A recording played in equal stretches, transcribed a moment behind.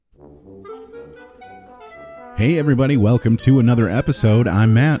Hey everybody, welcome to another episode.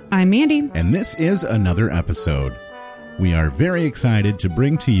 I'm Matt. I'm Mandy. And this is another episode. We are very excited to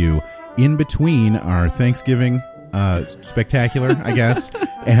bring to you, in between our Thanksgiving spectacular, I guess,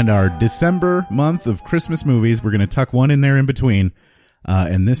 and our December month of Christmas movies. We're going to tuck one in there in between.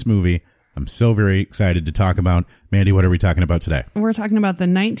 And this movie, I'm so very excited to talk about. Mandy, what are we talking about today? We're talking about the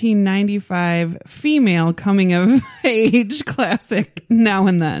 1995 female coming of age classic, Now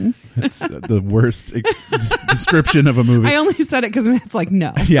and Then. It's the worst description of a movie. I only said it because Matt's like,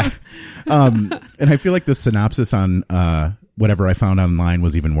 no. Yeah. And I feel like the synopsis on whatever I found online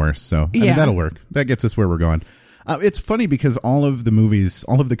was even worse. So I mean, that'll work. That gets us where we're going. It's funny because all of the movies,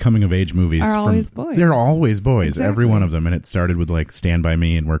 all of the coming of age movies are always boys. They're always boys, exactly. Every one of them. And it started with like Stand By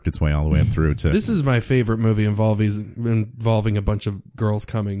Me and worked its way all the way up through to... This is my favorite movie involving a bunch of girls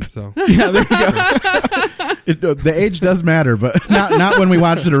coming. So yeah, there you go. The age does matter, but not when we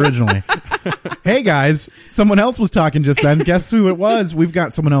watched it originally. Hey guys, someone else was talking just then. Guess who it was? We've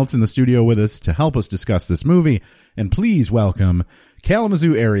got someone else in the studio with us to help us discuss this movie. And please welcome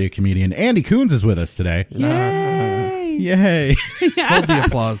Kalamazoo area comedian Andy Coons is with us today. Yay! Yay! Hold the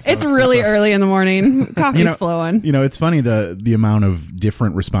applause. It's folks. really early in the morning. Coffee's flowing. You know, it's funny the amount of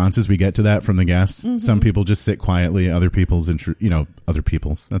different responses we get to that from the guests. Mm-hmm. Some people just sit quietly. Other people's.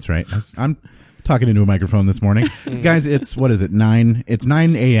 That's right. I'm talking into a microphone this morning. Guys, what is it? 9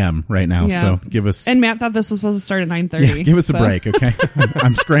 a.m. right now. Yeah. So give us... And Matt thought this was supposed to start at 9:30. Yeah, give us a break, okay?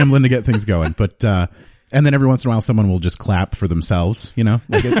 I'm scrambling to get things going. But, and then every once in a while someone will just clap for themselves, you know?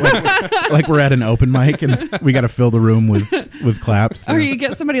 Like we're at an open mic and we got to fill the room with claps. Or you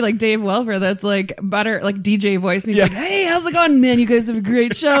get somebody like Dave Welver that's like better, like DJ voice. And he's like, hey, how's it going, man? You guys have a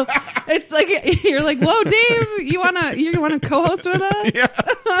great show. It's like, you're like, whoa, Dave, you wanna co-host with us?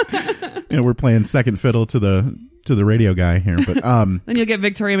 Yeah. You know, we're playing second fiddle to the radio guy here, but, then you'll get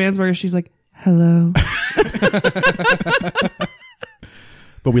Victoria Mansberger. She's like, hello.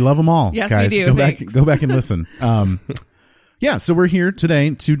 But we love them all. Yes, guys. we do. Go back and listen. Yeah, so we're here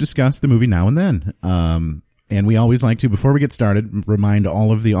today to discuss the movie Now and Then. And we always like to, before we get started, remind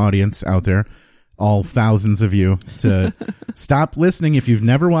all of the audience out there, all thousands of you, to stop listening. If you've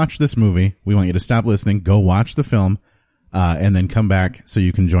never watched this movie, we want you to stop listening, go watch the film, and then come back so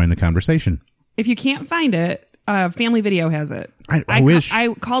you can join the conversation. If you can't find it, Family Video has it. I wish.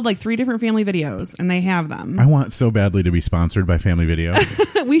 I called like 3 different Family Videos, and they have them. I want so badly to be sponsored by Family Video.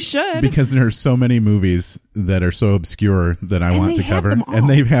 We should. Because there are so many movies that are so obscure that I want to cover. And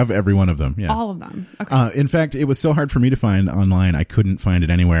they have every one of them. Yeah. All of them. Okay. In fact, it was so hard for me to find online, I couldn't find it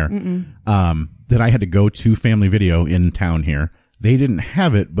anywhere, that I had to go to Family Video in town here. They didn't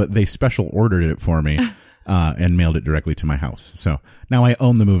have it, but they special ordered it for me. And mailed it directly to my house. So now I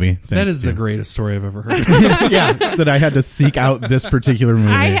own the movie. That is the greatest story I've ever heard. Yeah, that I had to seek out this particular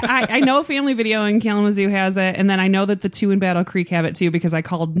movie. I know Family Video in Kalamazoo has it, and then I know that the 2 in Battle Creek have it too because I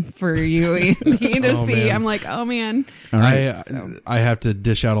called for you to see. Man. I'm like, oh man. All right. I have to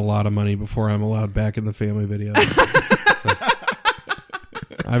dish out a lot of money before I'm allowed back in the Family Video.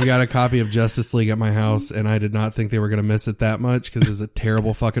 I've got a copy of Justice League at my house, and I did not think they were going to miss it that much because it was a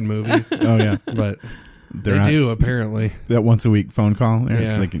terrible fucking movie. Oh yeah, but they do apparently. That once a week phone call.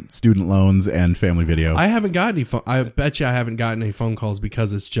 It's like student loans and Family Video. I haven't gotten any I bet you I haven't gotten any phone calls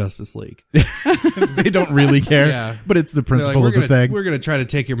because it's Justice League. They don't really care. Yeah. But it's the principle like, of the thing. We're going to try to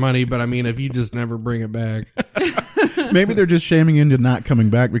take your money, but I mean, if you just never bring it back. Maybe they're just shaming you into not coming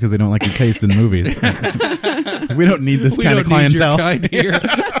back because they don't like your taste in movies. We don't need this kind of clientele.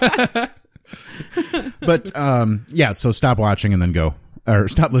 But so stop watching and then go. Or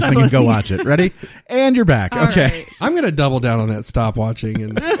stop listening and go watch it. Ready? And you're back. All okay. Right. I'm going to double down on that stop watching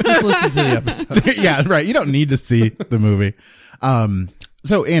and just listen to the episode. Yeah, right. You don't need to see the movie.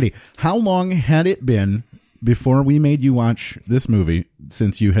 So, Andy, how long had it been before we made you watch this movie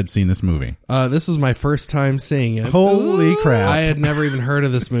since you had seen this movie? This was my first time seeing it. Holy crap. I had never even heard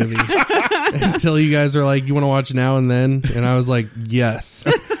of this movie until you guys were like, you want to watch Now and Then? And I was like, yes.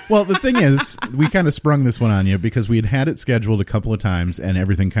 Well, the thing is, we kind of sprung this one on you because we had it scheduled a couple of times and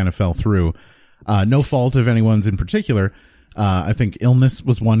everything kind of fell through. No fault of anyone's in particular. I think illness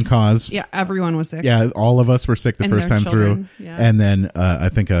was one cause. Yeah, everyone was sick. Yeah, all of us were sick the first time through. Yeah. And then I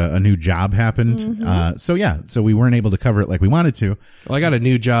think a new job happened. Mm-hmm. So we weren't able to cover it like we wanted to. Well, I got a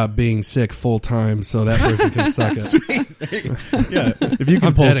new job being sick full time, so that person can suck it. Yeah, if you can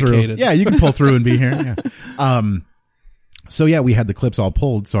I'm pull dedicated. through. Yeah, you can pull through and be here. Yeah. So yeah, we had the clips all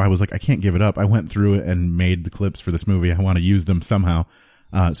pulled. So I was like, I can't give it up. I went through it and made the clips for this movie. I want to use them somehow.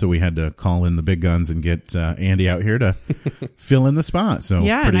 So we had to call in the big guns and get Andy out here to fill in the spot. So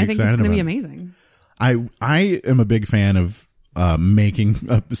yeah, and I think it's going to be it. amazing. I am a big fan of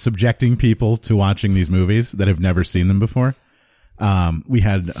subjecting people to watching these movies that have never seen them before. We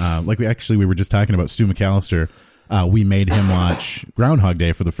had, we were just talking about Stu McAllister. We made him watch Groundhog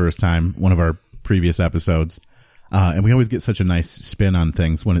Day for the first time, one of our previous episodes. And we always get such a nice spin on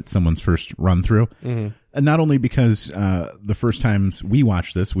things when it's someone's first run through. Mm-hmm. And not only because, the first times we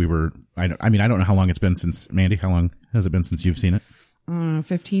watched this, I don't know how long it's been since, Mandy, how long has it been since you've seen it?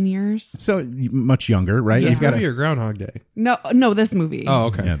 15 years. So much younger, right? This movie or Groundhog Day? No, this movie. Oh,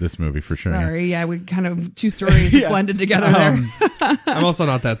 okay. Yeah, this movie for sure. Sorry, yeah, we kind of two stories blended together there. I'm also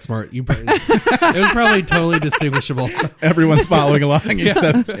not that smart. It was probably totally distinguishable. So. Everyone's following along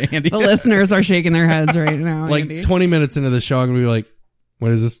except Andy. The listeners are shaking their heads right now. Like Andy. 20 minutes into the show, I'm going to be like,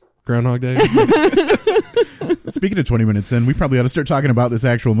 what is this, Groundhog Day? Speaking of 20 minutes in, we probably ought to start talking about this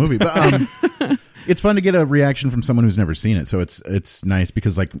actual movie. But it's fun to get a reaction from someone who's never seen it. So it's nice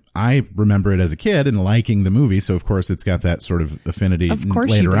because like I remember it as a kid and liking the movie. So of course it's got that sort of affinity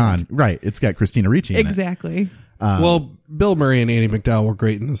later on. Right. It's got Christina Ricci in it. Exactly. Well, Bill Murray and Andie MacDowell were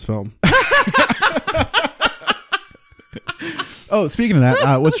great in this film. Oh, speaking of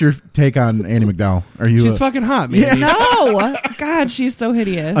that, what's your take on Andie MacDowell? Are you She's fucking hot, man. Yeah. No, God, she's so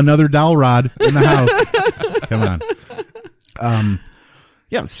hideous. another dowel rod in the house? Come on.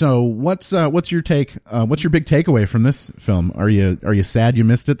 Yeah. So what's your take? What's your big takeaway from this film? Are you sad you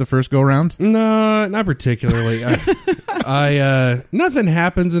missed it the first go around? No, not particularly. I nothing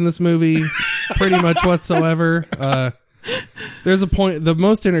happens in this movie pretty much whatsoever. There's a point. The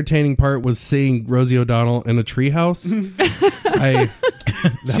most entertaining part was seeing Rosie O'Donnell in a treehouse.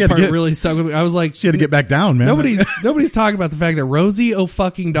 That part really stuck with me. I was like, she had to get back down, man. Nobody's talking about the fact that Rosie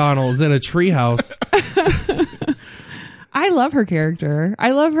O'Fucking-Donnell is in a treehouse. I love her character. I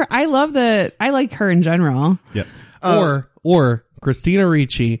love her. I like her in general. Yep. Or Christina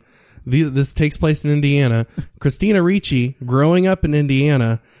Ricci. This takes place in Indiana. Christina Ricci growing up in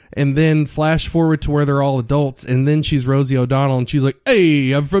Indiana, and then flash forward to where they're all adults, and then she's Rosie O'Donnell, and she's like,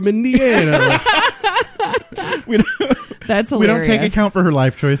 "Hey, I'm from Indiana." That's hilarious. We don't take account for her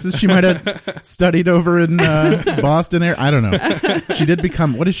life choices. She might have studied over in Boston there. I don't know. She did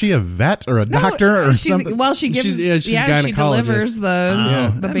become, what is she, a vet or a doctor or something? Well, she gives, she's she delivers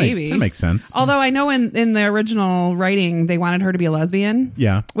the baby. That makes sense. Although I know in the original writing, they wanted her to be a lesbian.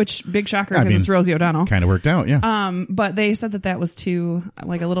 Yeah. Which, big shocker, because it's Rosie O'Donnell. Kind of worked out, yeah. But they said that was too,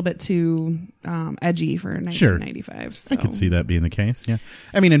 like a little bit too edgy for 1995. So. I could see that being the case, yeah.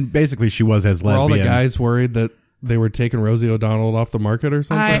 I mean, and basically she was as lesbian. Were all the guys worried that they were taking Rosie O'Donnell off the market or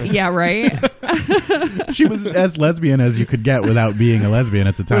something? Yeah, right. She was as lesbian as you could get without being a lesbian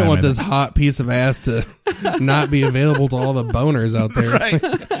at the time. We don't want this hot piece of ass to not be available to all the boners out there. Right.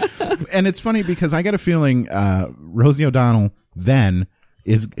 And it's funny because I got a feeling Rosie O'Donnell then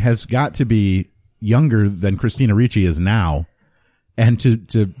has got to be younger than Christina Ricci is now. And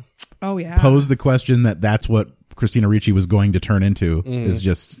to pose the question that's what Christina Ricci was going to turn into is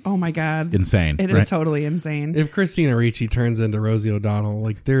just oh my god insane. It is totally insane. If Christina Ricci turns into Rosie O'Donnell,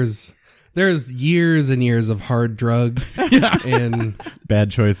 like there's years and years of hard drugs and bad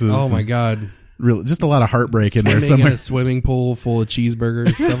choices. Oh my god, really, just a lot of heartbreak in there somewhere. somewhere. In a swimming pool full of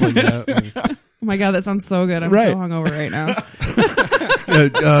cheeseburgers, stuff like that. Oh my god, that sounds so good. I'm so hungover right now.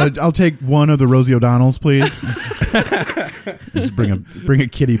 I'll take one of the Rosie O'Donnells, please. Just bring a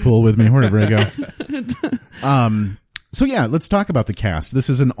kiddie pool with me wherever I go. So yeah, let's talk about the cast. This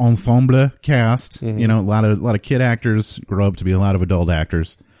is an ensemble cast. Mm-hmm. You know, a lot of kid actors grow up to be a lot of adult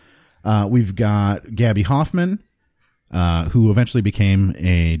actors. We've got Gabby Hoffman, who eventually became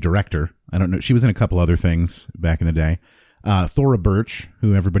a director. I don't know. She was in a couple other things back in the day. Thora Birch,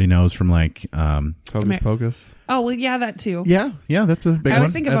 who everybody knows from like Hocus Pocus. Oh well, yeah, that too. Yeah, that's a big one. I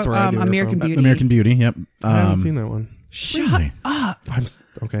was thinking about American Beauty. American Beauty. Yep. I haven't seen that one. Shut up. I'm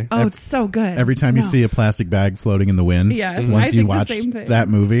okay. Oh, it's so good. Every time you see a plastic bag floating in the wind, once you watch that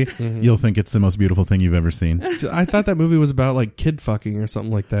movie, you'll think it's the most beautiful thing you've ever seen. I thought that movie was about like kid fucking or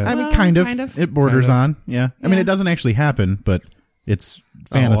something like that. I mean, kind of. It borders on. Yeah. I mean, it doesn't actually happen, but it's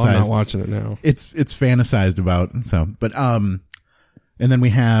fantasized. I'm not watching it now. It's fantasized about. So, but and then we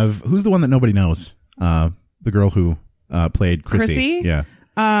have, who's the one that nobody knows? The girl who played Chrissy. Yeah.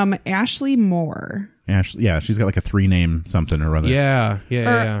 Ashley Moore. Ashley, yeah, she's got like a 3-name something or other. Yeah.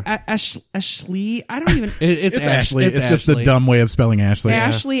 Ashley, I don't even. It's Ashley. It's just the dumb way of spelling Ashley.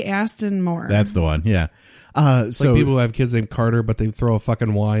 Ashley Aston Moore. That's the one. Yeah. So like people who have kids named Carter, but they throw a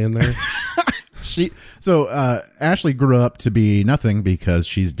fucking Y in there. Ashley grew up to be nothing because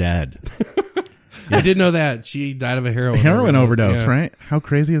she's dead. I did know that she died of a heroin overdose, right? How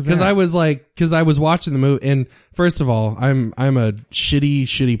crazy is that? Because I was watching the movie, and first of all, I'm a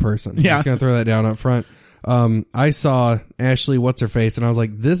shitty person. I'm just gonna throw that down up front. I saw Ashley What's-Her-Face, and I was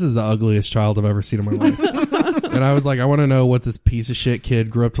like, this is the ugliest child I've ever seen in my life. And I was like, I want to know what this piece of shit kid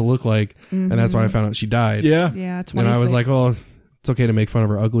grew up to look like. And that's when I found out she died. Yeah. Yeah, 26. And I was like, oh, it's okay to make fun of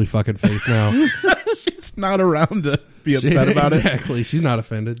her ugly fucking face now. She's not around to be upset about it. Exactly. She's not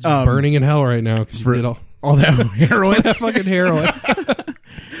offended. She's burning in hell right now because she did all that heroin. that fucking heroin.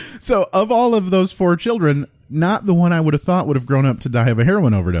 So, of all of those 4 children, not the one I would have thought would have grown up to die of a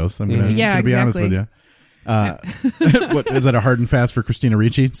heroin overdose. I'm going to be honest with you. What is that, a hard and fast for Christina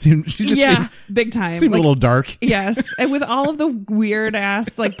Ricci? She just big time. Seemed a little dark. Yes, and with all of the weird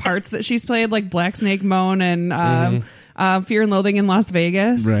ass like parts that she's played, like Black Snake Moan and Fear and Loathing in Las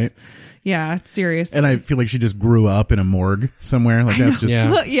Vegas. Right. Yeah, serious. And I feel like she just grew up in a morgue somewhere. Like that's just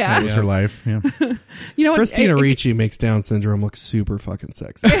that was her life. Yeah. You know what? Christina Ricci makes Down syndrome look super fucking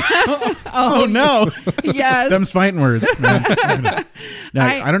sexy. Oh no. Yes. Them's fighting words, man. Now,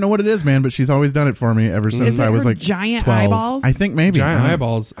 I don't know what it is, man, but she's always done it for me ever since I was like giant 12. eyeballs? I think maybe. Giant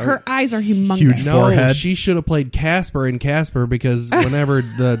eyeballs. Her eyes are humongous. Huge No, forehead. she should have played Casper in Casper because whenever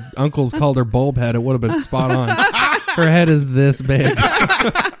the uncles called her bulb head, it would have been spot on. Her head is this big.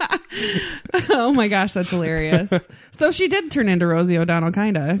 Oh my gosh, that's hilarious. So she did turn into Rosie O'Donnell,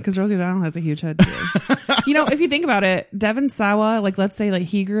 kinda, because Rosie O'Donnell has a huge head too. You know, if you think about it, Devon Sawa, like let's say like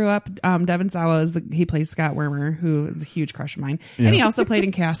he grew up, Devon Sawa he plays Scott Wormer, who is a huge crush of mine. Yeah. And he also played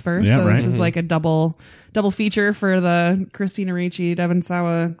in Casper. Yeah, so right. this is like a double feature for the Christina Ricci, Devon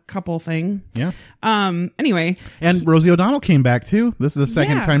Sawa couple thing. Yeah. Anyway. And Rosie O'Donnell came back too. This is the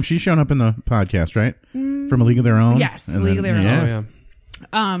second time she's shown up in the podcast, right? From A League of Their Own. Yes, and League of Their Own. Oh,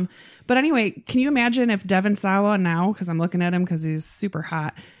 yeah. But anyway, can you imagine if Devon Sawa now, because I'm looking at him because he's super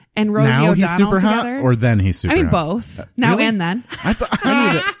hot, and Rosie now O'Donnell he's super together? hot, or then he's super I mean, hot? both. Now really? and then.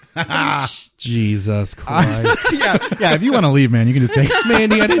 I need Jesus Christ. yeah, if you want to leave, man, you can just take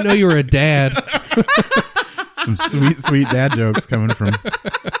Mandy, I didn't know you were a dad. some sweet dad jokes coming from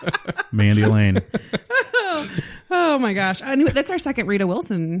Mandy Lane. Oh my gosh. I knew, that's our second Rita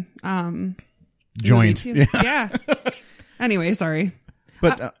Wilson Joint. movie, too. Yeah. Anyway, sorry.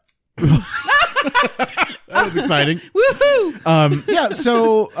 But that was exciting. Woohoo! Yeah,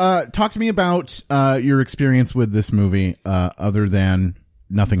 so talk to me about your experience with this movie other than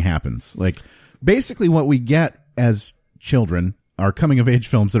nothing happens. Like, basically what we get as children are coming-of-age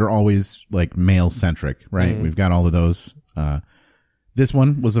films that are always, like, male-centric, right? We've got all of those. This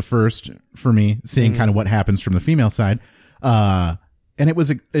one was a first for me, seeing kind of what happens from the female side. And it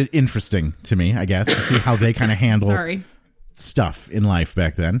was interesting to me, I guess, to see how they kind of handle stuff in life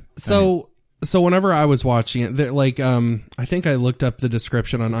back then. So whenever I was watching it, like, I think I looked up the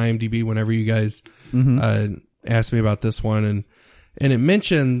description on IMDb whenever you guys asked me about this one, and it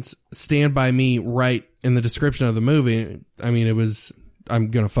mentions Stand By Me right in the description of the movie. I mean, it was, I'm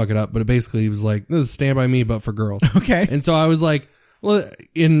going to fuck it up, but it basically was like, this is Stand By Me, but for girls. Okay. And so I was like, well,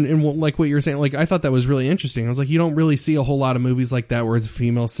 in like what you were saying, like, I thought that was really interesting. I was like, you don't really see a whole lot of movies like that where it's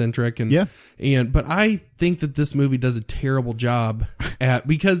female centric. But I think that this movie does a terrible job at,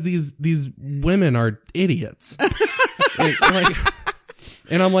 because these women are idiots.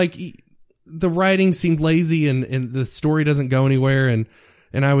 And I'm like, the writing seemed lazy and the story doesn't go anywhere.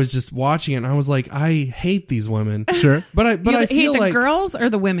 And I was just watching it and I was like, I hate these women. Sure. But I feel hate like the girls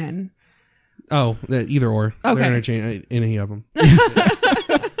or the women? Oh, either or. Okay. They're interchangeable. Any of them.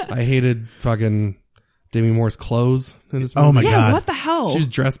 I hated fucking Demi Moore's clothes in this movie. Oh my Yeah, God. what the hell? She's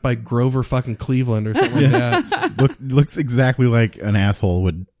dressed by Grover fucking Cleveland or something like that. Looks exactly like an asshole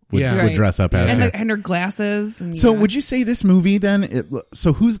would dress up as. And her glasses. And, So would you say this movie then,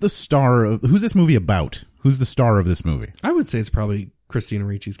 so who's the star of, who's this movie about? Who's the star of this movie? I would say it's probably Christina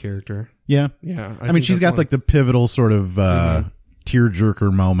Ricci's character. Yeah. Yeah. I mean, she's got like the pivotal sort of,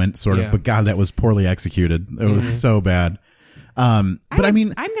 tearjerker moment sort of, but God, that was poorly executed. It was so bad. But I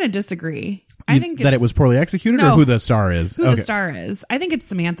mean, I'm going to disagree. I think that it was poorly executed, or who the star is. Who the star is. I think it's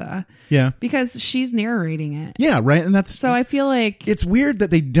Samantha. Yeah. Because she's narrating it. Yeah, right. And that's, So I feel like it's weird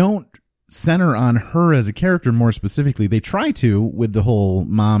that they don't center on her as a character more specifically. They try to with the whole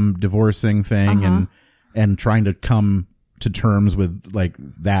mom divorcing thing and trying to come to terms with like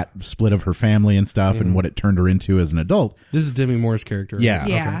that split of her family and stuff and what it turned her into as an adult. This is Demi Moore's character. Yeah.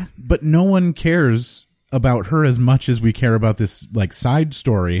 Yeah. But no one cares about her as much as we care about this like side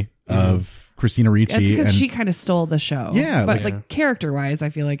story of Christina Ricci. that's because and she kind of stole the show. Yeah, But like- like character wise, I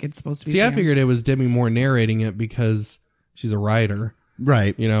feel like it's supposed to be. See, I Sam. figured it was Demi Moore narrating it because she's a writer,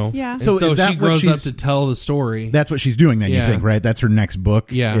 right. you know? Yeah. And So so is that she what grows up she's- to tell the story. That's what she's doing then, you Yeah. think, right? That's her next book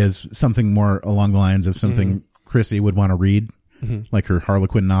Yeah. is something more along the lines of something Chrissy would want to read. like her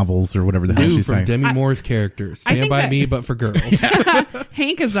Harlequin novels or whatever the hell New she's from saying. Demi Moore's character. Stand think by that- me, but for girls.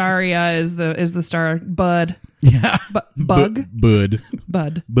 Hank Azaria is the star. Bud. Yeah, Bug. Bud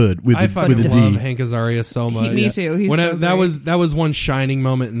with I the, fucking with a love D. Hank Azaria so much. Me too. He's When so that great. was one shining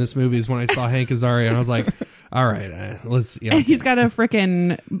moment in this movie is when I saw Hank Azaria and I was like, all right, let's yeah. And he's got a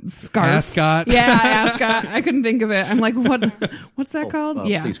freaking scarf. Ascot. Yeah, ascot. I couldn't think of it. I'm like, what's that called?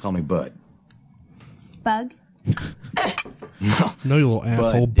 Yeah. Please call me Bud. Bug? No, you little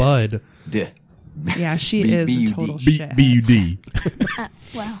asshole, Bud. Duh. Yeah, she B- is a B-U-D. total B shit. B-U-D.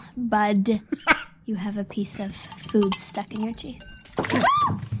 Well, Bud, you have a piece of food stuck in your teeth.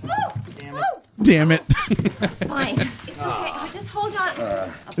 Damn it. It's fine. It's okay. Just hold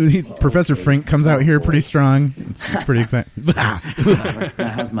on. Professor Frink comes out here pretty strong. It's pretty exciting.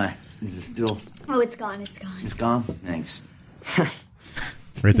 How's my... Is it still... Oh, it's gone. It's gone. It's gone? Thanks.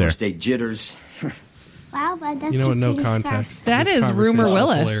 Right there. First day jitters. Wow, Bud, that's You know, a in no pretty context. scarf. That this is Rumor conversation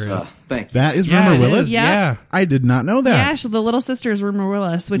Willis. hilarious. Thank you. That is Yeah, Rumor it Willis? is, Yeah. yeah. I did not know that. Yeah, the little sister is Rumor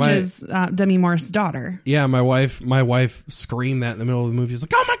Willis, which My- is Demi Moore's daughter. Yeah, my wife screamed that in the middle of the movie. She's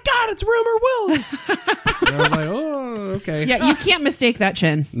like, "Oh my god, it's Rumor Willis!" And I was like, "Oh, okay." Yeah, you can't mistake that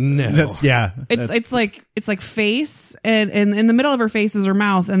chin. No, That's It's like face, and in the middle of her face is her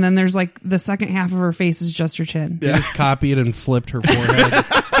mouth, and then there's like the second half of her face is just her chin. They just copied and flipped her forehead,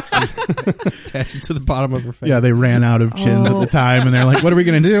 attached it to the bottom of her face. Yeah, they ran out of chins at the time, and they're like, "What are we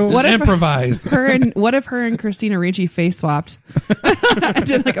gonna do?" What if- improvise. What if her and Christina Ricci face swapped? I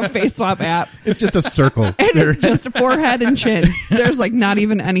did like a face swap app. It's just a circle. And it's just a forehead and chin. There's like not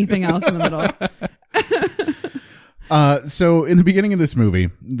even anything else in the middle. So in the beginning of this movie,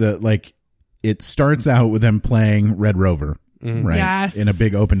 it starts out with them playing Red Rover, right? Yes. In a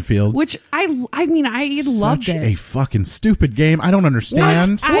big open field. Which I mean, I loved Such it. a fucking stupid game. I don't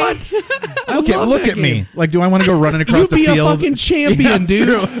understand. What? Okay, love look that at game. me. Like, do I want to go running across You the be a field? fucking champion, Yeah, it's dude.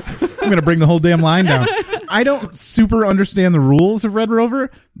 true. I'm gonna bring the whole damn line down. I don't super understand the rules of Red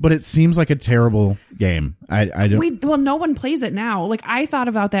Rover, but it seems like a terrible game. I don't. Well, no one plays it now. Like I thought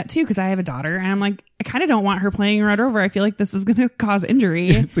about that too because I have a daughter, and I'm like, I kind of don't want her playing Red Rover. I feel like this is going to cause injury.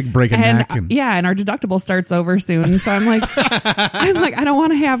 It's like break a and neck and- yeah, and our deductible starts over soon. So I'm like, I don't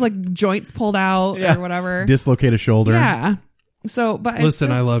want to have like joints pulled out or whatever. Dislocate a shoulder. Yeah. So, but it's Listen,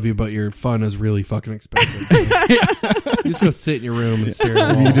 still- I love you, but your fun is really fucking expensive. You just go sit in your room and stare at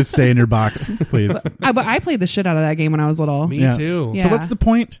the You wall. just stay in your box, please. but I played the shit out of that game when I was little. Me Yeah. too. Yeah. So what's the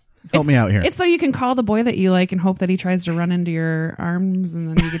point? Help me out here. It's so you can call the boy that you like and hope that he tries to run into your arms, and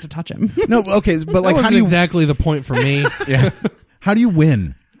then you get to touch him. No, okay, but That like, how wasn't do you? exactly the point for me. Yeah. How do you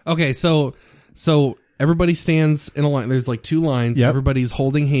win? Okay, so everybody stands in a line. There's like two lines. Yep. Everybody's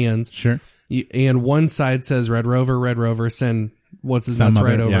holding hands. Sure. And one side says Red Rover, send what's his Some nuts other-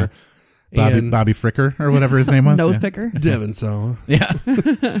 right over. yeah. And Bobby Fricker or whatever his name was. Nose Yeah. picker. Devin Sawa. Yeah.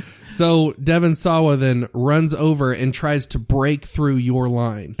 So Devin Sawa then runs over and tries to break through your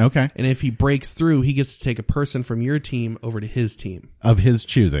line. Okay. And if he breaks through, he gets to take a person from your team over to his team. Of his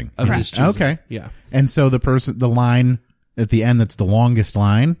choosing. Of his choosing. Okay. Yeah. And so the line at the end that's the longest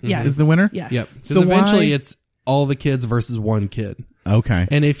line Yes. is the winner? Yes. Yep. So So eventually why- it's all the kids versus one kid. Okay.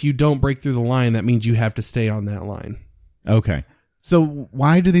 And if you don't break through the line, that means you have to stay on that line. Okay. So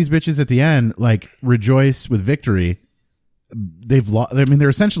why do these bitches at the end like rejoice with victory? They've lost. I mean, they're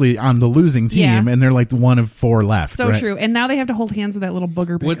essentially on the losing team, Yeah. and they're like the one of four left. So right? true. And now they have to hold hands with that little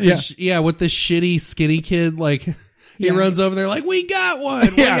booger picker. With with the shitty skinny kid, like he Yeah. runs over there like, we got one.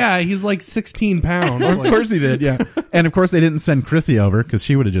 Well, Yeah. yeah, he's like 16 pounds. Of Like, course he did, yeah. And of course they didn't send Chrissy over because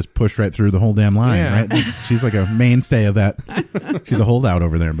she would have just pushed right through the whole damn line, Yeah. right? She's like a mainstay of that. She's a holdout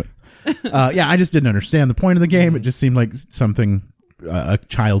over there, but yeah, I just didn't understand the point of the game. It just seemed like something a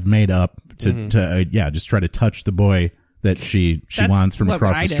child made up to just try to touch the boy that she That's wants from what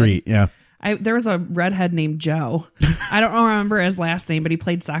across I the did. street. Yeah. There was a redhead named Joe. I don't remember his last name, but he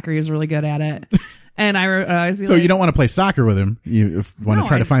played soccer. He was really good at it. And I always be So like, you don't want to play soccer with him. You want No, to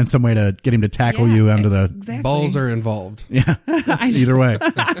try to I- find some way to get him to tackle Yeah, you under the. exactly. balls are involved. Yeah. I just- Either way.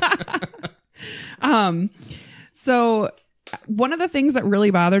 So one of the things that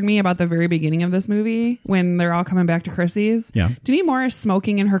really bothered me about the very beginning of this movie, when they're all coming back to Chrissy's, Yeah. Demi Moore is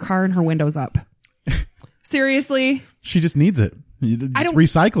smoking in her car and her windows up. Seriously? She just needs it. Just don't-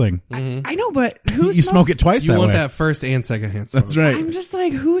 recycling. I know, but who You smokes? smoke it twice You that want way. that first and second hand smoke. That's right. I'm just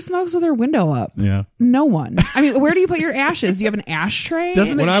like, who smokes with their window up? Yeah. No one. I mean, where do you put your ashes? Do you have an ashtray?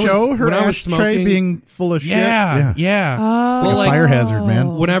 Doesn't When it I was- show her when I was ashtray smoking- being full of shit? Yeah. It's like Well, a fire hazard,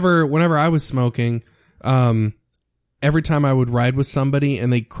 man. Whenever I was smoking, every time I would ride with somebody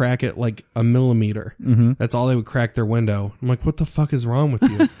and they crack it like a millimeter. Mm-hmm. That's all they would crack their window. I'm like, what the fuck is wrong with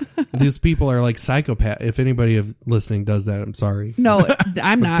you? These people are like psychopaths. If anybody of listening does that, I'm sorry. No,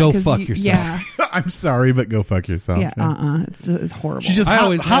 I'm not. Go 'cause fuck yourself. Yeah. I'm sorry, but go fuck yourself. Yeah. It's horrible. She just I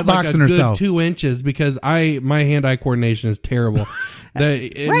always had like a hotboxing good herself. 2 inches because my hand-eye coordination is terrible.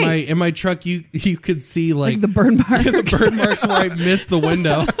 Right. In my truck, you could see like the burn marks. the burn marks where I missed the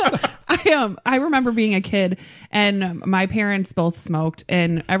window. I remember being a kid and my parents both smoked,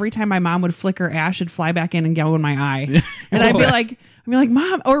 and every time my mom would flicker ash, it'd fly back in and go in my eye. And I'd be like,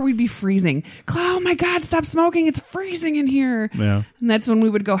 Mom, or we'd be freezing. Oh my God, stop smoking. It's freezing in here. Yeah. And that's when we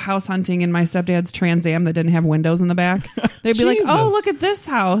would go house hunting in my stepdad's Trans Am that didn't have windows in the back. They'd be like, oh, look at this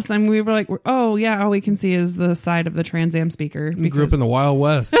house. And we were like, oh yeah, all we can see is the side of the Trans Am speaker. You grew up in the Wild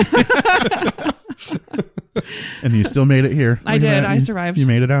West. And you still made it here. I Look at did. that. I survived. You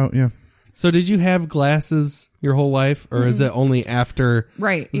made it out. Yeah. So did you have glasses your whole life, or is it only after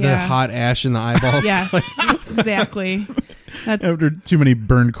Right, the yeah. hot ash in the eyeballs? Yes, exactly. That's After too many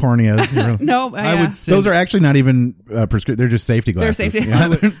burned corneas. you really- no. I would say Those are actually not even prescription. They're just safety They're glasses. safety.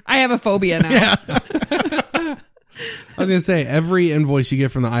 Yeah. I have a phobia now. I was gonna say every invoice you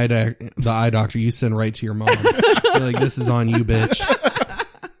get from the eye doctor, you send right to your mom. You're like, this is on you, bitch.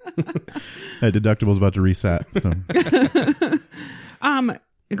 That deductible's about to reset. So.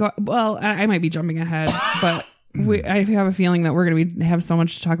 Well, I might be jumping ahead, but I have a feeling that we're going to have so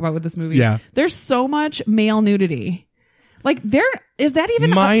much to talk about with this movie. Yeah. There's so much male nudity. Like, is that even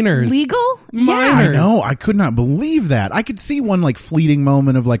Minors. legal? Minors. I know. I could not believe that. I could see one like fleeting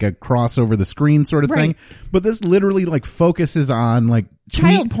moment of like a cross over the screen sort of Right. thing, but this literally like focuses on like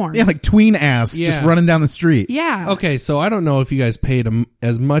Child porn. Yeah, like tween ass just Yeah. running down the street. Yeah. Okay, so I don't know if you guys paid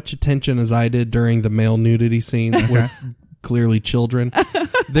as much attention as I did during the male nudity scene with clearly children.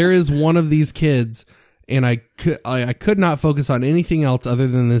 There is one of these kids, and I could not focus on anything else other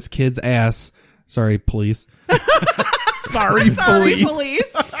than this kid's ass. Sorry, police. Sorry, police.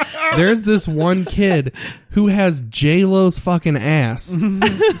 police. There's this one kid who has J-Lo's fucking ass.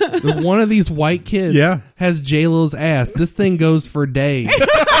 One of these white kids has J-Lo's ass. This thing goes for days.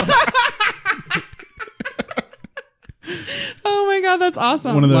 Oh my God, that's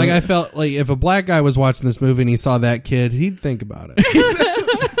awesome. One of the- Like, I felt like if a black guy was watching this movie and he saw that kid, he'd think about it.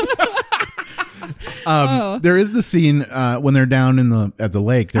 There is the scene when they're down at the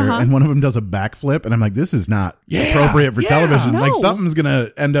lake there, and one of them does a backflip, and I'm like, this is not appropriate for television. No. Like something's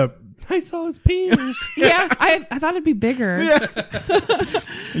gonna end up. I saw his penis. Yeah, I thought it'd be bigger.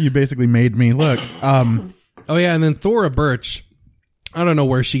 You basically made me look. Oh, yeah, and then Thora Birch. I don't know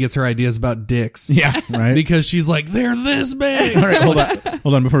where she gets her ideas about dicks. Yeah, right. Because she's like, they're this big. All right,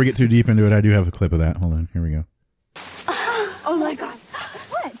 hold on. Before we get too deep into it, I do have a clip of that. Hold on, here we go. Oh my God.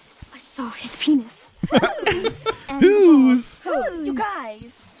 What? I saw his penis. Who's? You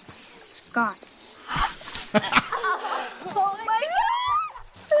guys. Scott's. Oh my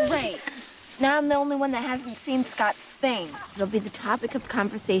God. Great. Now I'm the only one that hasn't seen Scott's thing. It'll be the topic of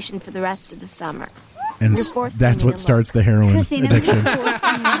conversation for the rest of the summer. And You're forcing that's me what to starts the heroin Christina, addiction.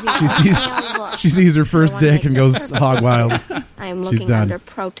 she She sees her first dick and goes hog wild. I am She's looking done. under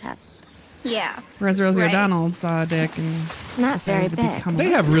protest. Yeah. Whereas Rosie Right. O'Donnell saw a dick and It's not very decided to big. become They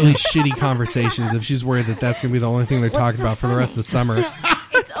have really shitty conversations if she's worried that that's going to be the only thing they're talking so about for the rest of the summer.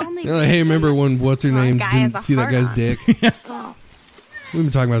 It's only They're like, hey, remember when what's her name guy didn't has a see that guy's hard-on. dick? Oh, We've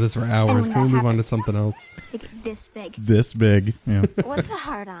been talking about this for hours. And Can we that move on to happens. something else? like this big. This big. Yeah. What's a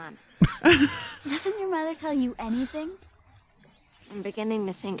hard on? Doesn't your mother tell you anything? I'm beginning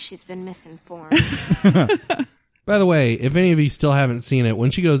to think she's been misinformed. By the way, if any of you still haven't seen it, when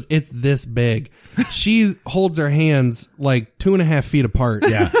she goes, it's this big, she holds her hands like 2.5 feet apart.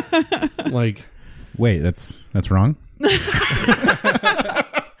 Yeah. Like, Wait, that's wrong.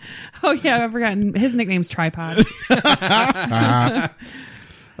 Oh yeah, I've forgotten. His nickname's Tripod.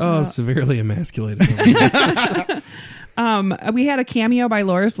 severely emasculated. We had a cameo by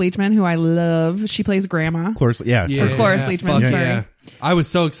Loris Leachman, who I love. She plays Grandma. Of course, yeah. Yeah, Cloris Leachman, fuck sorry. yeah. I was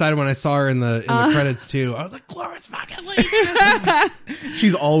so excited when I saw her in the credits too. I was like, Cloris fucking Leachman.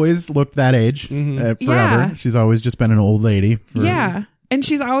 She's always looked that age forever. Yeah. She's always just been an old lady. Yeah. And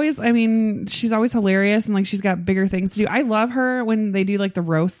she's always hilarious, and like she's got bigger things to do. I love her when they do like the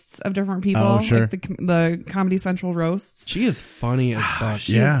roasts of different people. Oh, sure. Like the Comedy Central roasts. She is funny as fuck.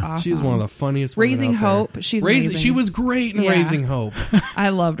 She's Yeah. awesome. She's one of the funniest. women Raising out there. Hope. She's amazing. She was great in Yeah. Raising Hope. I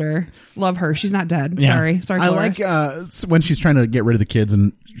loved her. Love her. She's not dead. Yeah. Sorry. I Cloris. like when she's trying to get rid of the kids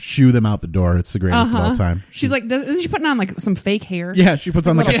and shoo them out the door. It's the greatest of all time. She's like, isn't she putting on like some fake hair? Yeah, she puts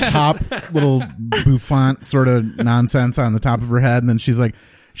on like a Yes. top little bouffant sort of nonsense on the top of her head, and then she's like,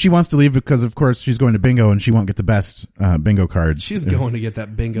 she wants to leave because, of course, she's going to bingo and she won't get the best bingo cards. She's going to get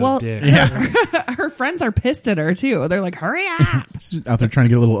that bingo dick. Her friends are pissed at her too. They're like, "Hurry up!" She's out there trying to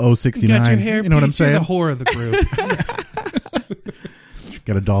get a little 069. You got your hair you know what I'm piece, you're saying? the whore of the group.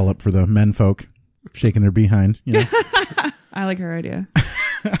 Got a doll up for the men folk shaking their behind. You know? I like her idea.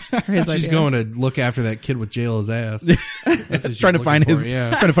 She's going to look after that kid with J-Lo's ass. That's what she's trying to find looking his for, yeah.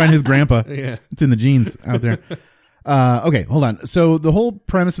 trying to find his grandpa. Yeah. It's in the genes out there. Okay, hold on. So the whole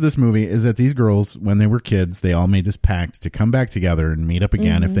premise of this movie is that these girls, when they were kids, they all made this pact to come back together and meet up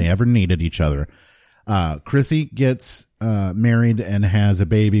again if they ever needed each other. Chrissy gets married and has a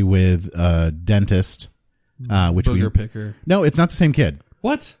baby with a dentist. Which Booger picker. No, it's not the same kid.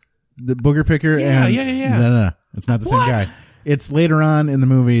 What? The booger picker. Yeah, and, yeah. No. It's not the same guy. It's later on in the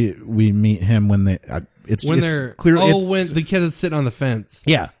movie we meet him when they. They're clear. when the kid is sitting on the fence.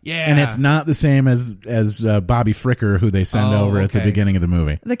 Yeah, and it's not the same as Bobby Fricker, who they send over at the beginning of the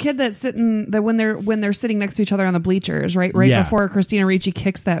movie. The kid that's sitting when they're sitting next to each other on the bleachers, right Yeah. before Christina Ricci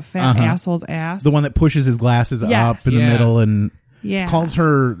kicks that fat asshole's ass. The one that pushes his glasses Yes. up in the middle and calls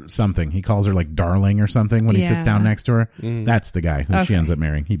her something. He calls her like darling or something when he sits down next to her. That's the guy who she ends up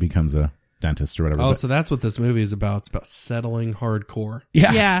marrying. He becomes a dentist or whatever. Oh, so that's what this movie is about. It's about settling hardcore.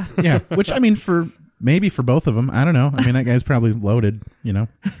 Yeah. Yeah. Which I mean, maybe for both of them, I don't know. I mean, that guy's probably loaded, you know.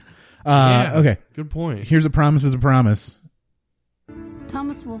 Okay. Good point. Here's a promise is a promise.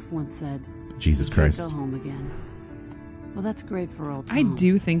 Thomas Wolfe once said, Jesus "You Christ. can't go home again." Well, that's great for old Tom. I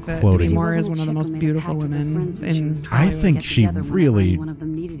do think that Quoting. Demi Moore is one of the most beautiful women in I think she really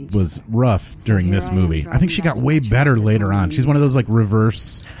was rough during this movie. I think she got way better later on. She's one of those like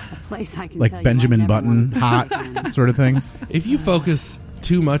reverse, like Benjamin Button hot sort of things. If you focus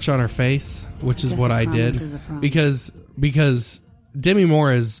too much on her face, which is what I did, because Demi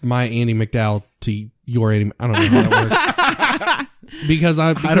Moore is my Andie MacDowell to your Andie. I don't know how that works. Because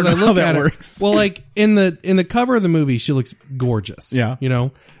I don't know look how that at her, works. well, like in the cover of the movie, she looks gorgeous. Yeah. You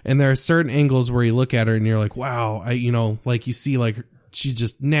know, and there are certain angles where you look at her and you're like, wow, like you see like she's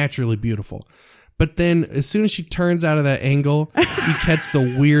just naturally beautiful. But then as soon as she turns out of that angle, you catch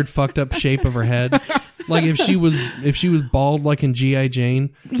the weird fucked up shape of her head. Like if she was bald like in G.I.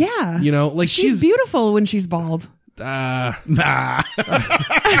 Jane. Yeah. You know, like she's beautiful when she's bald. That's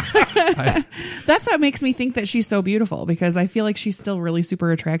what makes me think that she's so beautiful, because I feel like she's still really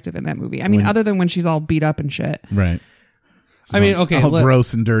super attractive in that movie. I mean, other than when she's all beat up and shit. Right. I mean, okay. All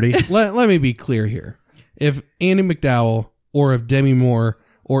gross and dirty. Let me be clear here. If Andie MacDowell or if Demi Moore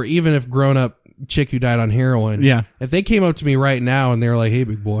or even if grown up chick who died on heroin, if they came up to me right now and they were like, "Hey,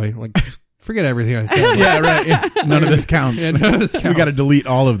 big boy," like, forget everything I said. Yeah, right. Yeah. None of this counts. Yeah, none of this counts. We got to delete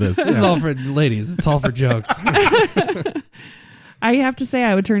all of this. It's all for ladies. It's all for jokes. I have to say,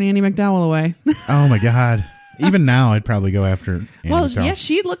 I would turn Andie MacDowell away. Oh my God. Even now, I'd probably go after Andie MacDowell. Yeah,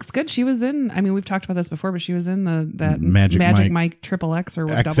 she looks good. She was in, I mean, we've talked about this before, but she was in that Magic Mike XXX or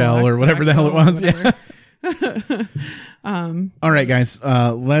XL or whatever the hell it was. Yeah. All right, guys,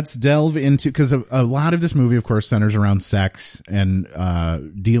 let's delve into, because a lot of this movie, of course, centers around sex and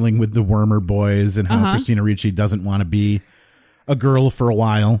dealing with the Wormer boys and how Christina Ricci doesn't want to be a girl for a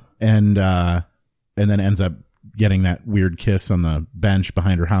while, and then ends up getting that weird kiss on the bench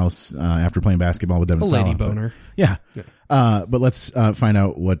behind her house after playing basketball with Devin Sawa. Lady boner. Yeah. But let's find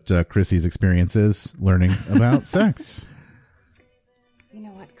out what Chrissy's experience is learning about sex. You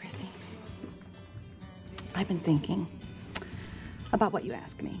know what, Chrissy? I've been thinking about what you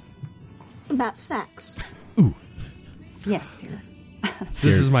asked me. About sex. Ooh. Yes, dear. This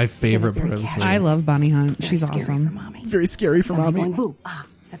is my favorite part of this movie. I love Bonnie Hunt. Very She's scary awesome. for mommy. It's very scary for Somebody mommy. going, boo.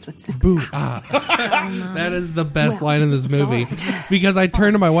 That's what sex Boo. is. That is the best line in this it's all movie. right. Because I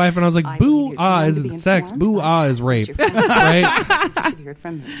turned to my wife and I was like, I boo, believe you're too young isn't to be sex. informed, Boo, but is since rape. you're from- Right? You should hear it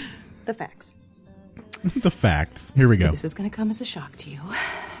from me. The facts. The facts. Here we go. This is going to come as a shock to you.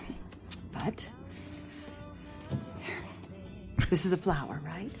 But this is a flower,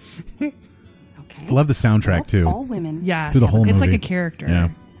 right? Okay. I love the soundtrack, too. All women. Yes. Through the whole It's movie. like a character. Yeah.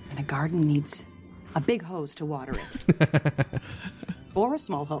 And a garden needs a big hose to water it. Or a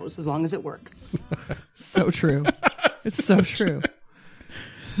small hose, as long as it works. So true. It's so true.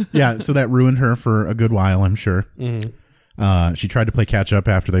 Yeah, so that ruined her for a good while, I'm sure. Mm-hmm. She tried to play catch up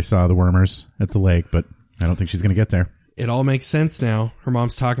after they saw the Wormers at the lake, but I don't think she's going to get there. It all makes sense now. Her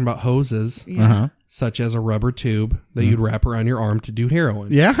mom's talking about hoses, such as a rubber tube that you'd wrap around your arm to do heroin.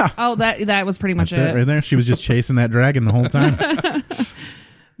 Yeah. Oh, that was pretty much That's it right there. She was just chasing that dragon the whole time.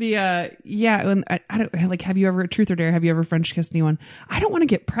 And I don't like. Have you ever truth or dare? Have you ever French kissed anyone? I don't want to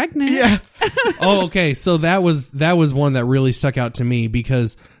get pregnant. Yeah. Oh, okay. So that was one that really stuck out to me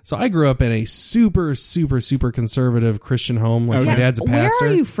because I grew up in a super, super, super conservative Christian home. Like my dad's a pastor.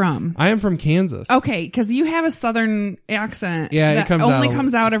 Where are you from? I am from Kansas. Okay, because you have a southern accent. Yeah, that it comes only out.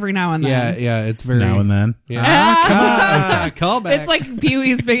 comes out every now and then. Yeah, it's very Now and then. Yeah. Call back. It's like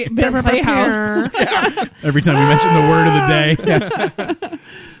Pee-wee's Big Playhouse. Every time we mention the word of the day. Yeah.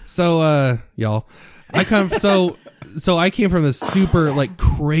 So, y'all, I came from this super like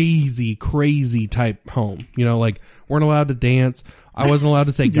crazy type home. You know, like weren't allowed to dance. I wasn't allowed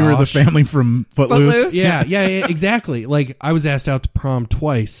to say gosh. You were the family from Footloose. Footloose? Yeah, exactly. Like I was asked out to prom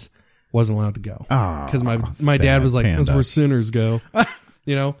twice. Wasn't allowed to go. Because my dad was like, panda. that's where sinners go.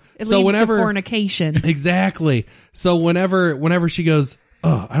 You know? It leads to fornication. Exactly. So whenever she goes,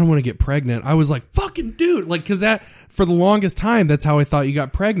 oh, I don't want to get pregnant. I was like, fucking dude. Like, cause that, for the longest time, that's how I thought you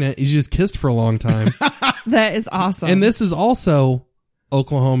got pregnant is you just kissed for a long time. That is awesome. And this is also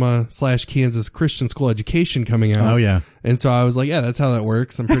Oklahoma/Kansas Christian school education coming out. Oh, yeah. And so I was like, yeah, that's how that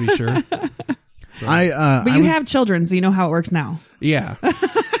works. I'm pretty sure. So, but you have children, so you know how it works now. yeah.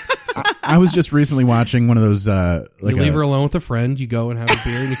 I was just recently watching one of those, You leave her alone with a friend, you go and have a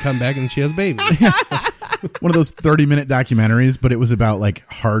beer, and you come back and she has a baby. one of those 30-minute documentaries, but it was about like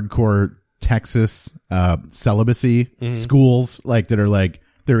hardcore Texas celibacy schools, like that are like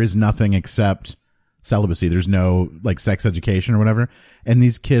there is nothing except celibacy. There's no like sex education or whatever. And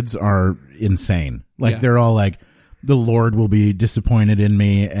these kids are insane. Like they're all like, the Lord will be disappointed in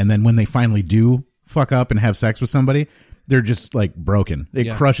me. And then when they finally do fuck up and have sex with somebody, they're just like broken.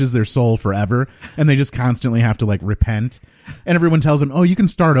 It crushes their soul forever. And they just constantly have to like repent. And everyone tells them, oh, you can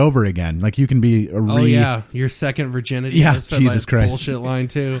start over again. Like you can be your second virginity. Yeah, That's Jesus Christ. Bullshit line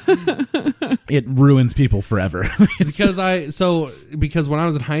too. It ruins people forever. because when I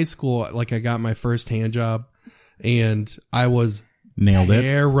was in high school, like I got my first hand job and I was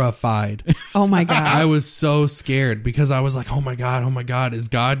terrified. Oh my God. I was so scared because I was like, oh my God, is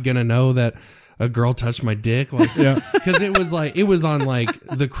God gonna know that a girl touched my dick? Like, because it was on like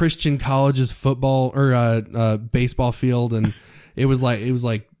the Christian college's football or baseball field, and it was like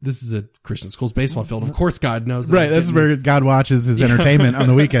this is a Christian school's baseball field. Of course, God knows that. Right, this is where God watches his entertainment on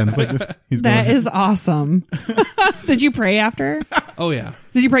the weekends. Like he's that is awesome. Did you pray after? Oh yeah.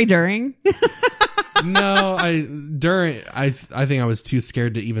 Did you pray during? No, I think I was too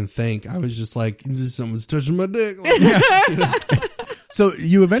scared to even think. I was just like, someone's touching my dick. Like, So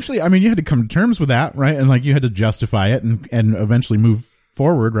you eventually, I mean, you had to come to terms with that, right? And like you had to justify it and eventually move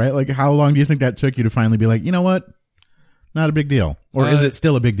forward, right? Like how long do you think that took you to finally be like, you know what? Not a big deal. Or is it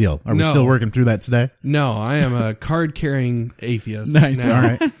still a big deal? Are we still working through that today? No, I am a card-carrying atheist. Nice. now. All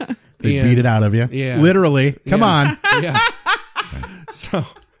right. They beat it out of you. Yeah. Literally. Come on. Yeah. So,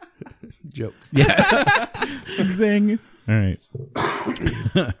 jokes. Yeah. Zing. All right.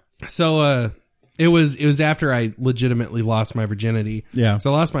 So, it was after I legitimately lost my virginity. Yeah.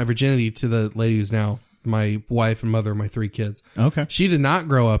 So I lost my virginity to the lady who's now my wife and mother of my 3 kids. Okay. She did not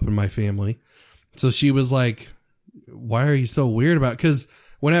grow up in my family. So she was like, why are you so weird about it? Because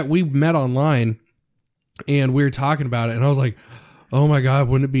when we met online and we were talking about it and I was like, oh my God,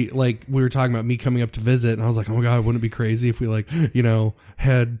 wouldn't it be like, we were talking about me coming up to visit and I was like, oh my God, wouldn't it be crazy if we like,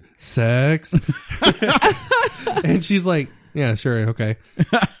 had sex? And she's like, yeah, sure. Okay.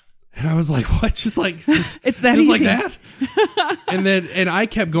 And I was like, what? Just like, it's that just easy. like that. And I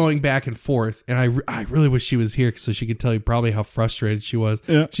kept going back and forth. And I really wish she was here so she could tell you probably how frustrated she was.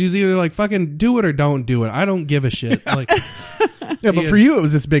 Yeah. She's either like, fucking do it or don't do it. I don't give a shit. Like, yeah, but for you, it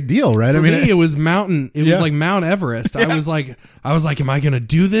was this big deal, right? For me, it was It was like Mount Everest. Yeah. I was like, am I going to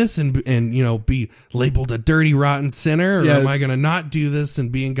do this and be labeled a dirty, rotten sinner? Or am I going to not do this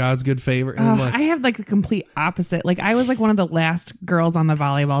and be in God's good favor? And I have like the complete opposite. Like I was like one of the last girls on the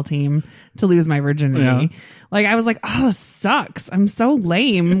volleyball team to lose my virginity. Yeah. Like I was like, oh, this sucks. I'm so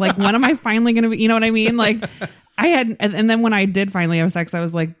lame. Like when am I finally going to be, you know what I mean? Like I had, and then when I did finally have sex, I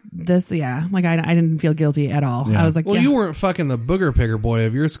was like, like I didn't feel guilty at all. Yeah. I was like, well, you weren't fucking the booger picker boy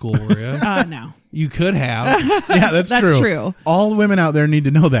of your school, were you? No. You could have. Yeah, that's true. true. All women out there need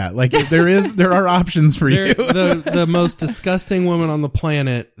to know that. Like there are options for you. The most disgusting woman on the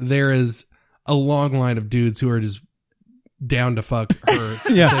planet, there is a long line of dudes who are just down to fuck her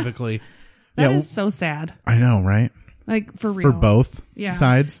specifically. That is so sad. I know, right? Like for real. For both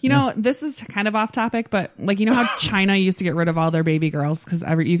sides. You know, this is kind of off topic, but like, you know how China used to get rid of all their baby girls because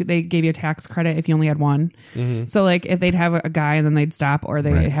they gave you a tax credit if you only had one. So like if they'd have a guy and then they'd stop, or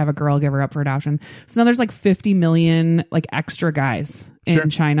they have a girl, give her up for adoption. So now there's like 50 million like extra guys in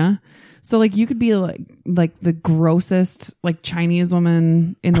China. So like you could be like the grossest like Chinese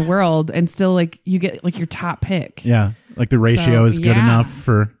woman in the world and still like you get like your top pick. Yeah. Like the ratio is good enough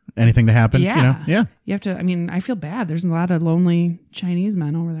for anything to happen. Yeah. You know? Yeah. You have to, I mean, I feel bad. There's a lot of lonely Chinese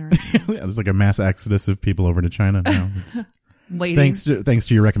men over there. Yeah, there's like a mass exodus of people over to China now. Ladies. Thanks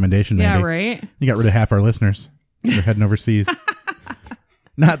to your recommendation, Mandy. Yeah, right? You got rid of half our listeners. They're heading overseas.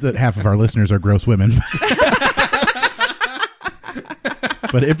 Not that half of our listeners are gross women.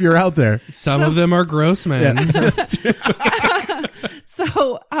 But if you're out there. Some of them are gross men. Yeah, that's true.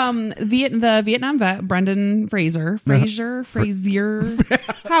 So, the Vietnam vet, Brendan Fraser,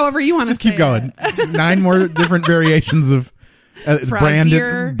 however you want to just keep going. 9 more different variations of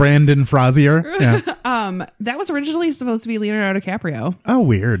Brandon Frazier. Yeah. That was originally supposed to be Leonardo DiCaprio. Oh,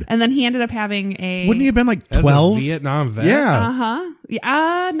 weird. And then he ended up having Wouldn't he have been like 12? Vietnam vet. Yeah.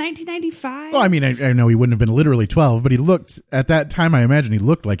 1995. Well, I mean, I know he wouldn't have been literally 12, but he looked at that time. I imagine he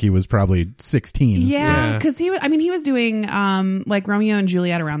looked like he was probably 16. Yeah, because he was doing like Romeo and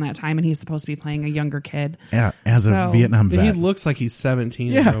Juliet around that time, and he's supposed to be playing a younger kid. Yeah, as a Vietnam vet. He looks like he's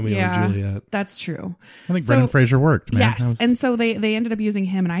 17 in Romeo and Juliet. That's true. I think Brendan Fraser worked, man. Yes, and so they ended up using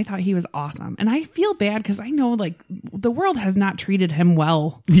him, and I thought he was awesome. And I feel bad because I know like the world has not treated him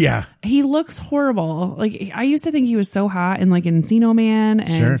well. Yeah, he looks horrible. Like I used to think he was so hot in like Encino Man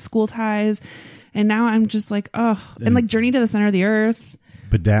and School Ties, and now I'm just like, oh, and like Journey to the Center of the Earth.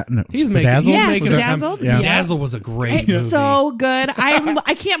 He's making Bedazzled. Bedazzled was a great movie. So good.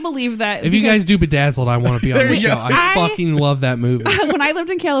 I can't believe that. If you guys do Bedazzled, I want to be on the show. I fucking love that movie. When I lived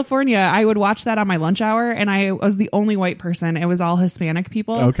in California, I would watch that on my lunch hour, and I was the only white person. It was all Hispanic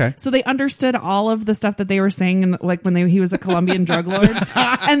people. Okay. So they understood all of the stuff that they were saying, and like when he was a Colombian drug lord,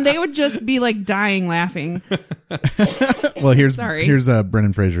 and they would just be like dying laughing. Well, here's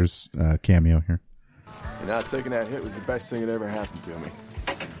Brendan Fraser's cameo here. You know, taking that hit was the best thing that ever happened to me.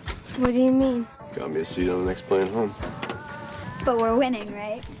 What do you mean? Got me a seat on the next plane home. But we're winning,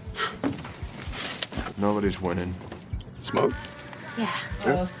 right? Nobody's winning. Smoke? Yeah.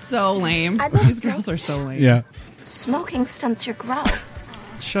 Oh, so lame. These girls are so lame. Yeah. Smoking stunts your growth.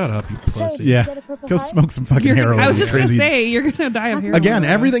 Shut up, you pussy. Yeah. Go smoke some fucking heroin. I was just going to say, you're going to die of heroin. Again,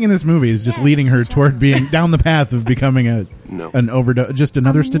 everything in this movie is just leading her toward being down the path of becoming an overdose, just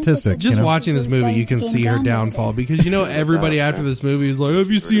another statistic. Just watching this movie, you can see her downfall because you know everybody after this movie is like, have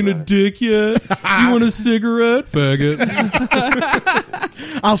you seen a dick yet? You want a cigarette, faggot?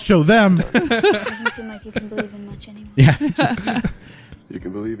 I'll show them. It doesn't seem like you can believe in much anymore. Yeah. You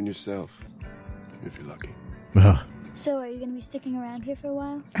can believe in yourself if you're lucky. So are you going to be sticking around here for a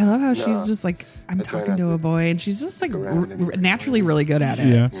while? I love how she's just like, I'm talking to a boy, and she's just like naturally really good at it.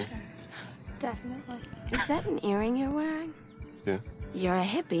 Yeah. Definitely. Is that an earring you're wearing? Yeah. You're a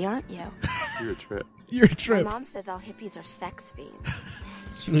hippie, aren't you? You're a trip. You're a trip. My mom says all hippies are sex fiends.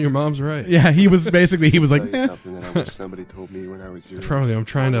 Your mom's right. Yeah, he was like, Something that I wish somebody told me when I was your Probably, I'm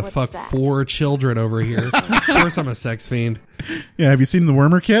trying to fuck 4 children over here. Of course I'm a sex fiend. Yeah, have you seen the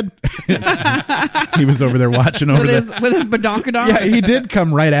Wormer Kid? He was over there watching over with his badonkadonk. Yeah, he did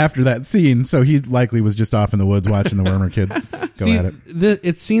come right after that scene, so he likely was just off in the woods watching the Wormer Kids go at it.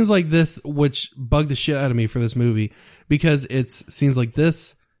 It scenes like this, which bugged the shit out of me for this movie, because it's scenes like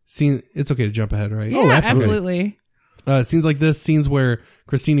this. It's okay to jump ahead, right? Yeah, absolutely. Scenes like this, scenes where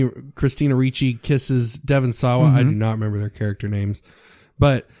Christina Ricci kisses Devon Sawa. I do not remember their character names,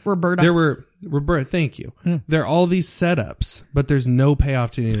 but Roberta. Roberta, thank you. There are all these setups, but there's no payoff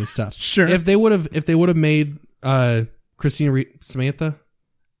to any of this stuff. Sure. If they would have made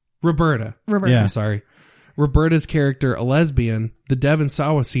Roberta. Yeah. I'm sorry. Roberta's character a lesbian, the Devon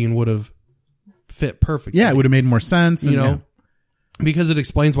Sawa scene would have fit perfectly. Yeah, it would have made more sense. You know, because it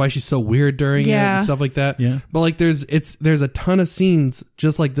explains why she's so weird during it and stuff like that. Yeah. But like there's a ton of scenes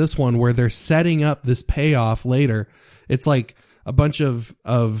just like this one where they're setting up this payoff later. It's like a bunch of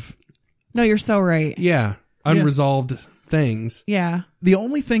No, you're so right. unresolved things. Yeah. The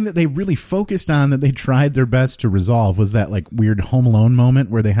only thing that they really focused on that they tried their best to resolve was that like weird Home Alone moment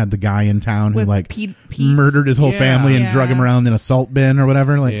where they had the guy in town With who like Pete. murdered his whole family and drug him around in a salt bin or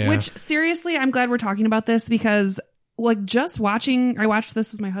whatever. Like, Which seriously, I'm glad we're talking about this because like just I watched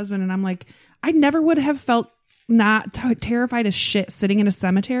this with my husband and I'm like, I never would have felt not terrified as shit sitting in a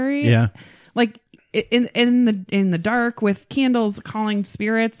cemetery. Yeah. Like in the dark with candles calling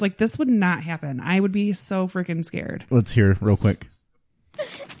spirits, like this would not happen. I would be so freaking scared. Let's hear real quick.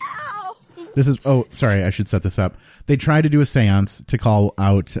 Ow! This is, oh, sorry, I should set this up. They tried to do a seance to call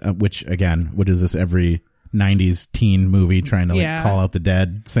out, which, again, what is this, every 90s teen movie trying to like call out the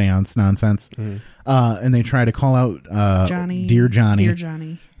dead seance nonsense. And they try to call out Dear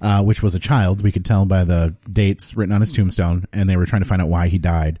Johnny, which was a child. We could tell by the dates written on his tombstone, and they were trying to find out why he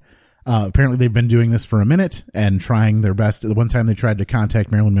died. Apparently they've been doing this for a minute and trying their best. The one time they tried to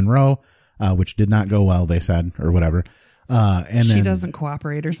contact Marilyn Monroe, which did not go well, they said, or whatever. And she then, doesn't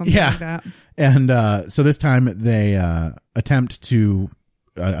cooperate or something like that. And so this time they attempt to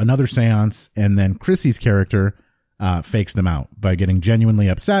another seance, and then Chrissy's character fakes them out by getting genuinely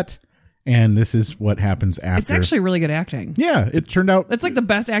upset. And this is what happens after. It's actually really good acting. Yeah, it turned out. It's like the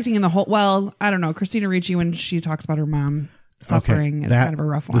best acting in the whole. Well, I don't know. Christina Ricci, when she talks about her mom suffering, is kind of a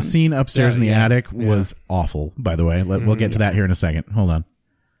rough one. The scene upstairs in the attic was awful, by the way. We'll get to that here in a second. Hold on.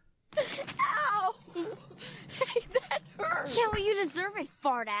 Ow! Hey, that hurt. Yeah, well, you deserve it,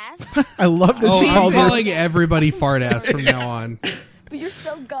 fart ass. I love that she calls I'm her. calling everybody fart ass from now on. But you're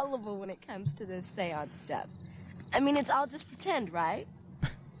so gullible when it comes to this seance stuff. I mean, it's all just pretend, right?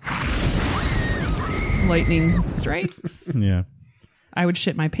 Lightning strikes. Yeah. I would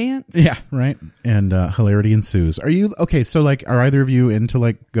shit my pants. Yeah, right. And hilarity ensues. Are you okay? So, like, are either of you into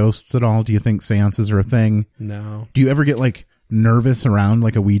like ghosts at all? Do you think seances are a thing? No. Do you ever get like nervous around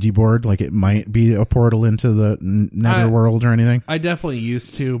like a Ouija board, like it might be a portal into the netherworld or anything? I definitely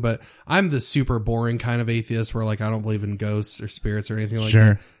used to, but I'm the super boring kind of atheist where like I don't believe in ghosts or spirits or anything like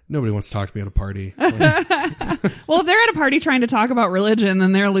that. Nobody wants to talk to me at a party. Well, if they're at a party trying to talk about religion,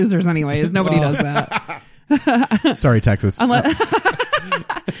 then they're losers anyways. Nobody does that. Sorry, Texas.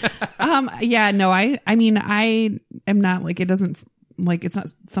 Yeah, no, I mean, I am not like, it doesn't, like, it's not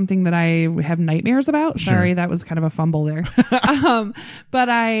something that I have nightmares about. Sorry, that was kind of a fumble there. But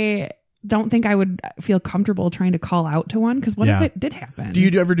I don't think I would feel comfortable trying to call out to one, because what if it did happen? Do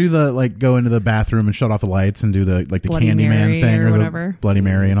you ever do the like go into the bathroom and shut off the lights and do the like the Bloody Candyman Mary thing or whatever? the Bloody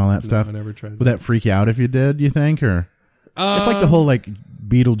Mary and all that stuff? I never tried that. Would that freak you out if you did? You think, or it's like the whole like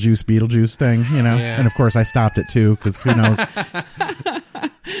Beetlejuice thing, you know? Yeah. And of course, I stopped it too, because who knows?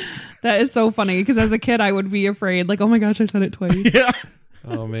 That is so funny, because as a kid, I would be afraid, like, oh my gosh, I said it twice. Yeah.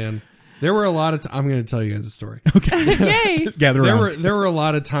 Oh man, there were a lot of. I'm going to tell you guys a story. Okay. Yay! Gather around. There were a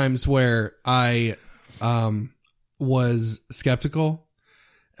lot of times where I was skeptical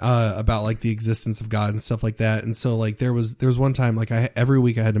about like the existence of God and stuff like that, and so like there was one time like every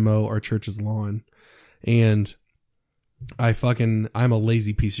week I had to mow our church's lawn, and I'm a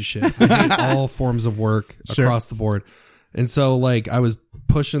lazy piece of shit. I hate all forms of work across the board. And so like I was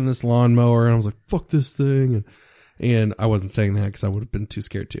pushing this lawnmower and I was like, fuck this thing. And I wasn't saying that because I would have been too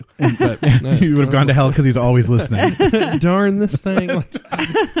scared to. But You would have gone to hell because he's always listening. Darn this thing.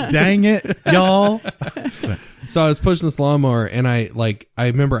 Dang it, y'all. So I was pushing this lawnmower and I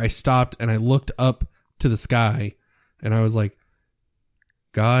remember I stopped and I looked up to the sky and I was like,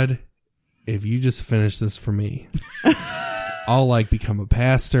 God, if you just finish this for me, I'll like become a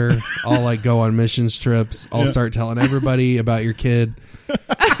pastor. I'll like go on missions trips. I'll start telling everybody about your kid.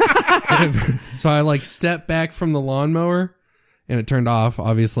 So I like stepped back from the lawnmower and it turned off,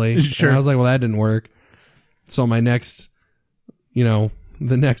 obviously. Sure. And I was like, well, that didn't work. So my next, the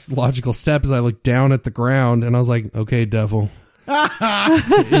next logical step is I looked down at the ground and I was like, okay, devil,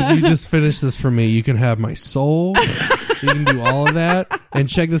 if you just finish this for me, you can have my soul. You can do all of that. And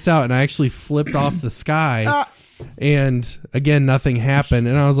check this out. And I actually flipped off the sky. And again, nothing happened.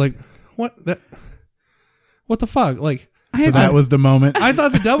 And I was like, what the fuck? Like, so that was the moment. I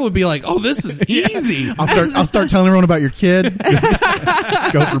thought the devil would be like, oh, this is easy. I'll start telling everyone about your kid.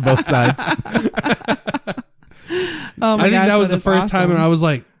 Just go for both sides. Oh my I think gosh, that was the is first time awesome. and I was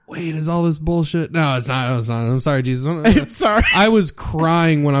like, wait, is all this bullshit? No, it's not. I'm sorry, Jesus. I'm sorry. I was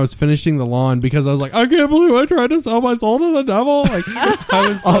crying when I was finishing the lawn because I was like, I can't believe I tried to sell my soul to the devil. Like, I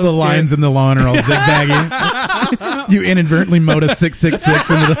was so all the scared. lines in the lawn are all zigzagging. You inadvertently mowed a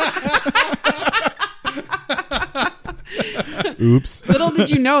 666 into the. Oops. Little did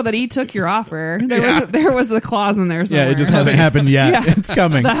you know that he took your offer. There was a clause in there somewhere. Yeah, it just hasn't happened yet. Yeah. It's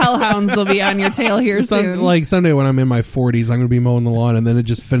coming. The hellhounds will be on your tail here soon. Like someday when I'm in my 40s, I'm going to be mowing the lawn and then it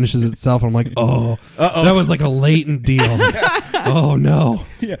just finishes itself. And I'm like, oh, that was like a latent deal. Oh no.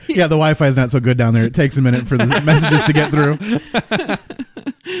 Yeah, the Wi-Fi is not so good down there. It takes a minute for the messages to get through.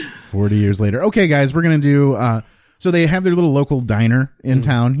 40 years later. Okay, guys, we're going to do, so they have their little local diner in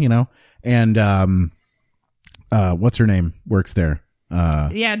town, and, what's her name works there?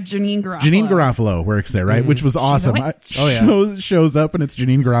 Yeah, Janine Garofalo. Janine Garofalo works there, right? Which was awesome. Shows up and it's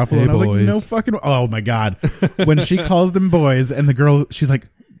Janine Garofalo. Hey, and I was boys. like, no fucking, oh my God. When she calls them boys and the girl, she's like,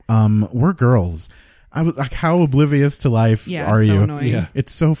 we're girls. I was like, how oblivious to life Yeah, are so you? annoying. Yeah.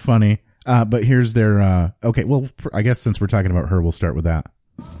 It's so funny. But here's their, okay, well, I guess since we're talking about her, we'll start with that.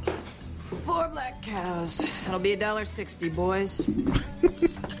 4 black cows. That'll be $1.60, boys.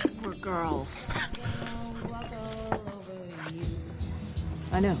 We're girls.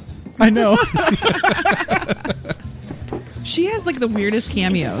 I know. She has like the weirdest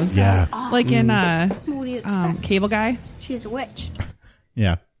cameos. Yeah. Like in What do you expect? Cable Guy. She's a witch.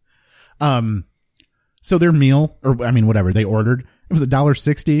 Yeah. So their meal, or I mean, whatever they ordered, it was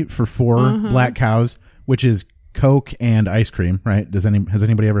 $1.60 for 4 black cows, which is Coke and ice cream, right? Has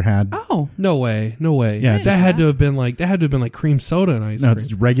anybody ever had? Oh, No way. Yeah, that had to have been like cream soda and ice No, cream.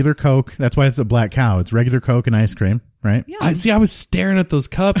 it's regular Coke. That's why it's a black cow. It's regular Coke and ice cream, right? yeah. I was staring at those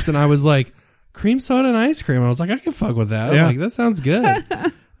cups and I was like, cream soda and ice cream. I was like, I can fuck with that. Yeah. Like, that sounds good.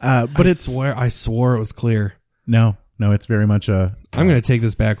 But I swore it was clear. no, it's very much a. I'm going to take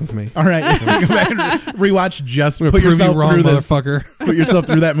this back with me. All right, go back and rewatch. Just I'm gonna put prove yourself you wrong, through this. motherfucker. Put yourself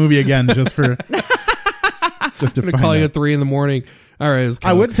through that movie again, just to I'm going to find call you out. at 3 a.m. All right. It was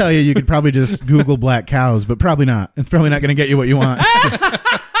I would tell you could probably just Google black cows, but probably not. It's probably not going to get you what you want.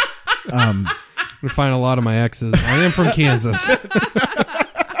 I'm going to find a lot of my exes. I am from Kansas.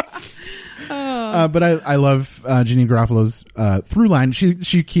 But I love Jeannie Garofalo's through line.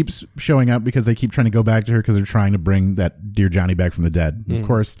 She keeps showing up because they keep trying to go back to her because they're trying to bring that dear Johnny back from the dead. Of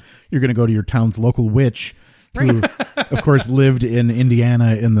course, you're going to go to your town's local witch, who, of course, lived in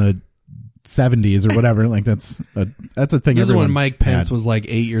Indiana in the 70s or whatever. Like that's a thing. This is when everyone Mike Pence had. was like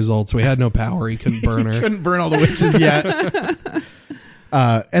 8 years old, so he had no power. He couldn't burn her. Couldn't burn all the witches yet.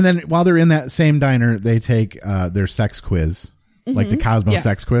 And then while they're in that same diner, they take their sex quiz. Like the Cosmo Yes.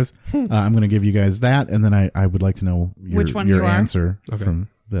 sex quiz. I'm going to give you guys that, and then I would like to know Which one your you are? answer from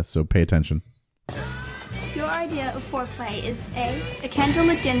this, so pay attention. Your idea of foreplay is A, a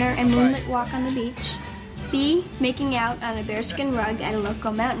candlelit dinner and moonlit walk on the beach. B, making out on a bearskin rug at a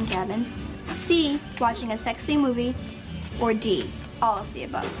local mountain cabin. C, watching a sexy movie. Or D, all of the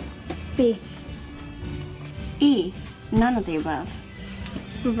above. B. E. None of the above.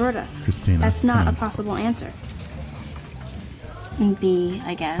 Roberta, Christina. that's not come a on. possible answer. B,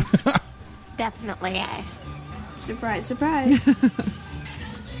 I guess. Definitely A. Surprise, surprise.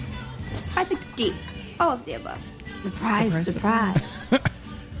 I pick D, all of the above. Surprise, surprise.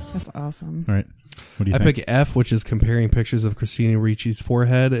 That's awesome. All right. What do you I think? pick F, which is comparing pictures of Christina Ricci's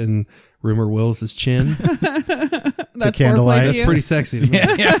forehead and Rumor Willis's chin. That's candlelight. foreplay to That's you? pretty sexy to me.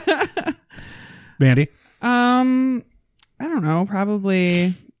 Mandy? I don't know.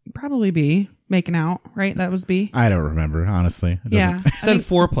 Probably B. Making out, right? That was B. I don't remember, honestly. It doesn't- Yeah. It said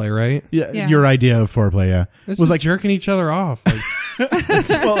foreplay, right? Yeah, your idea of foreplay, yeah. It's was just like, jerking each other off.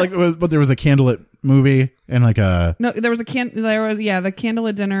 Like, but there was a candlelit movie and like a No, there was the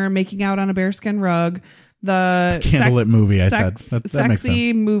candlelit dinner, making out on a bearskin rug, the candlelit movie, I said. That makes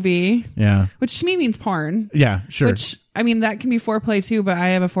sexy movie, yeah. which to me means porn. Yeah, sure. Which, I mean, that can be foreplay too, but I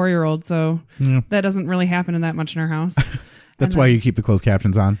have a 4-year-old, so that doesn't really happen in that much in our house. That's why you keep the closed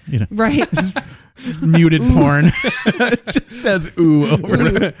captions on, you know. Right. Muted porn. It just says ooh over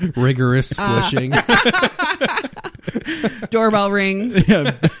it. rigorous squishing. Doorbell rings.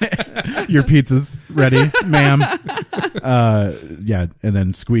 Your pizza's ready, ma'am. Yeah, and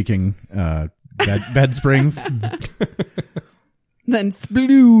then squeaking bed springs. Then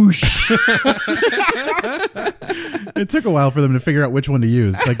sploosh. It took a while for them to figure out which one to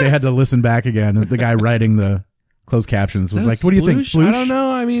use. Like they had to listen back again. The guy writing the closed captions was Is that like, a "What do you think? sploosh? Sploosh? I don't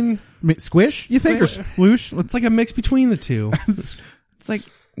know. I mean, Squish? You think or sploosh? it's like a mix between the two. It's like,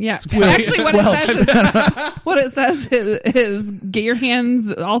 yeah. Squelch. Actually, what it says is get your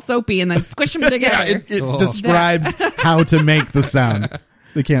hands all soapy and then squish them together. It describes how to make the sound.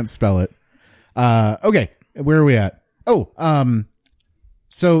 They can't spell it. Okay, where are we at? Oh,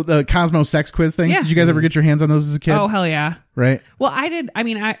 so the Cosmo sex quiz things. Yeah. Did you guys ever get your hands on those as a kid? Oh, hell yeah. Right. Well, I did. I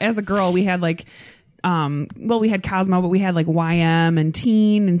mean, as a girl, we had like, we had Cosmo, but we had like YM and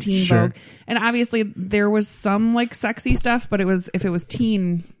Teen Sure. Vogue. And obviously there was some like sexy stuff, but if it was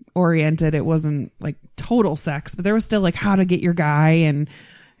teen oriented, it wasn't like total sex, but there was still like how to get your guy and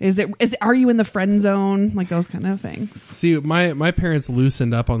are you in the friend zone? Like those kind of things. See, my parents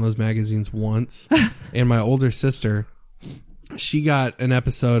loosened up on those magazines once, and my older sister, she got an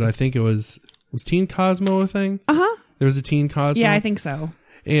episode. I think it was Teen Cosmo a thing. There was a Teen Cosmo. Yeah, I think so.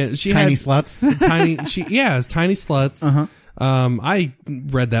 And she Tiny had sluts. it's Tiny Sluts. I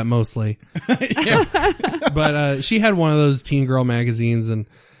read that mostly, but she had one of those teen girl magazines, and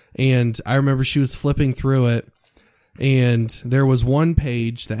I remember she was flipping through it, and there was one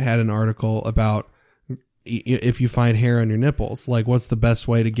page that had an article about if you find hair on your nipples, like what's the best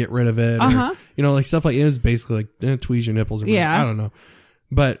way to get rid of it, or, like stuff like it was basically like tweeze your nipples. Or Yeah. I don't know.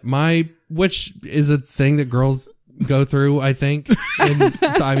 But my which is a thing that girls go through, I think. And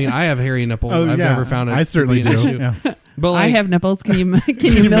so, I mean, I have hairy nipples. Oh, I've yeah. never found it. I certainly to be an do. issue. Yeah. But I like, have nipples. Can you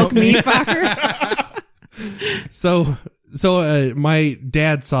milk me, fucker? so my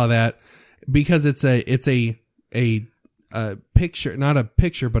dad saw that because it's a picture, not a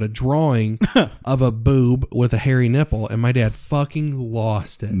picture, but a drawing of a boob with a hairy nipple, and my dad fucking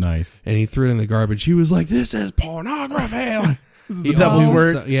lost it. Nice. And he threw it in the garbage. He was like, "This is pornography." This is the devil's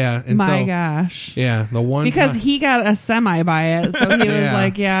word. Yeah. And My so, gosh. yeah, the one Because time- he got a semi by it, so he was Yeah.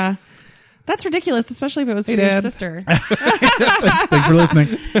 like, "Yeah, that's ridiculous," especially if it was for Hey, your Dad. sister. Thanks for listening.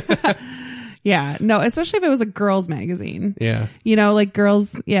 Yeah, no, especially if it was a girls' magazine. yeah. You know, like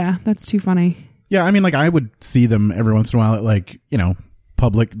girls. Yeah, that's too funny. Yeah, I mean, like I would see them every once in a while at like, you know,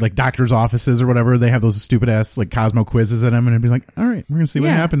 public, like doctors' offices or whatever. They have those stupid ass like Cosmo quizzes in them, and it'd be like, all right, we're gonna see what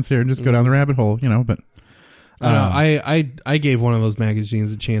Yeah. happens here and just go down the rabbit hole, you know. But I gave one of those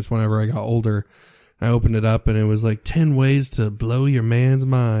magazines a chance whenever I got older. I opened it up and it was like 10 ways to blow your man's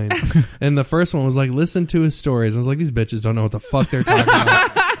mind. And the first one was like, listen to his stories. I was like, these bitches don't know what the fuck they're talking about.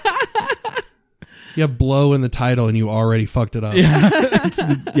 You have blow in the title and you already fucked it up.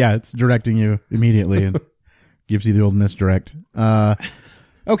 yeah, it's directing you immediately and gives you the old misdirect.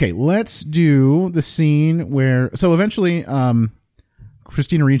 Okay, let's do the scene where so eventually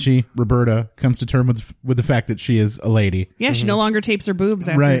Christina Ricci, Roberta, comes to terms with the fact that she is a lady. Yeah, she no longer tapes her boobs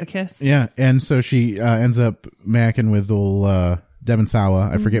after the kiss. Yeah, and so she ends up macking with old Devon Sawa.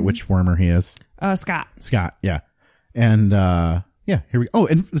 I forget which wormer he is. Scott. Scott, yeah. And yeah, here we go. Oh,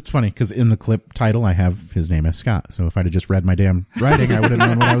 and it's funny because in the clip title I have his name as Scott. So if I'd have just read my damn writing, I would have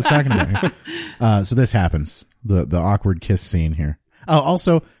known what I was talking about here. So this happens. The awkward kiss scene here.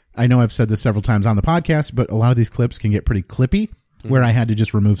 Also, I know I've said this several times on the podcast, but a lot of these clips can get pretty clippy where I had to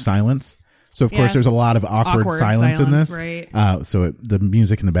just remove silence. So of course Yes. there's a lot of awkward silence in this. right. So the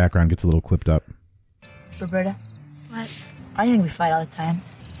music in the background gets a little clipped up. Roberta, What? I think we fight all the time.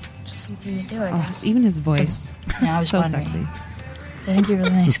 Just something to do, I Oh, guess. even his voice. Yeah, I was so wondering. sexy. I think you're a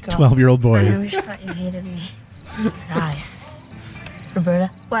really nice This girl. 12-year-old boy I is always thought you hated me. Hi.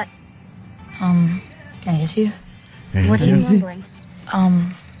 Roberta, What? can I kiss you? What are you mumbling?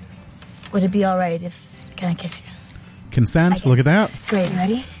 Would it be alright if can I kiss you? consent. Look at that. Great,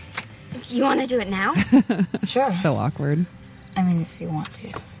 ready? Do you want to do it now? Sure. So awkward. I mean, if you want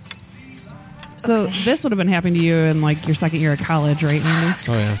to. So this would have been happening to you in like your second year of college, right, Andy?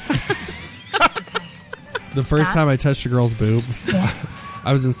 Oh, yeah. The first time I touched a girl's boob,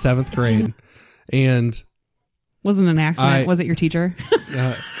 I was in 7th grade. And Wasn't an accident. Was it your teacher?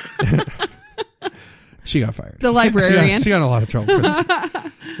 she got fired. The librarian. She got in a lot of trouble for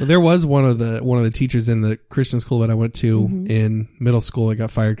that. Well, there was one of the teachers in the Christian school that I went to in middle school that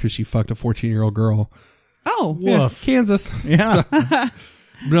got fired because she fucked a 14-year-old girl. Oh, Yeah, Kansas. Yeah.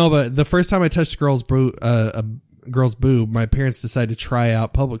 No, but the first time I touched a girl's boob, my parents decided to try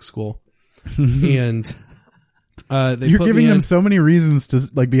out public school, and they You're put giving me them in- so many reasons to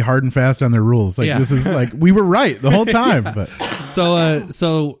like be hard and fast on their rules. Like Yeah. this is like we were right the whole time. But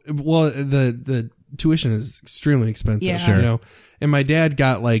the tuition is extremely expensive. Yeah. Sure. You know, and my dad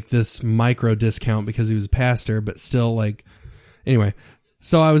got like this micro discount because he was a pastor, but still like, anyway.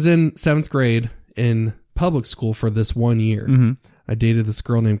 So I was in 7th grade in public school for this 1 year. Mm-hmm. I dated this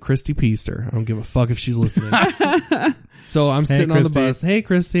girl named Christy Peaster. I don't give a fuck if she's listening. So I'm sitting on the Christy. bus. Hey,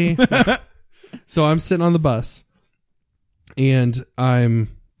 Christy. So I'm sitting on the bus and I'm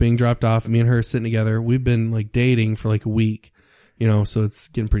being dropped off. Me and her are sitting together. We've been like dating for like a week, you know, so it's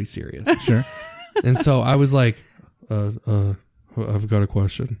getting pretty serious. sure. And so I was like, I've got a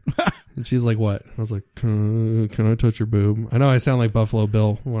question. And she's like, what? I was like, can I touch your boob? I know I sound like Buffalo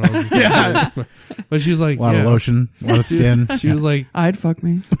Bill when I was in but she was like, A lot of lotion, a lot of skin. She was like, I'd fuck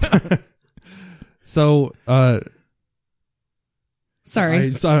me. so, Sorry.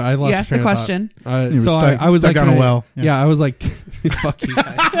 I lost You asked the train of thought. question. You were So stuck- I was stuck like, on a well. Yeah. I was like, fuck you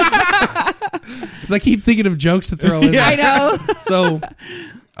guys. Because I keep thinking of jokes to throw in. I know. So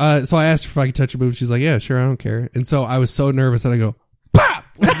I asked her if I could touch her boob. She's like, yeah, sure, I don't care. And so I was so nervous that I go, pop!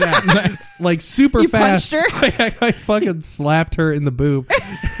 Like that. Like super You fast. punched her? I fucking slapped her in the boob.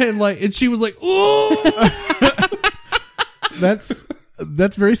 And she was like, ooh!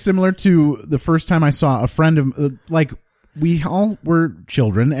 That's very similar to the first time I saw a friend of like we all were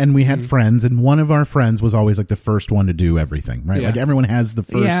children and we had friends, and one of our friends was always like the first one to do everything, right? Yeah. Like everyone has the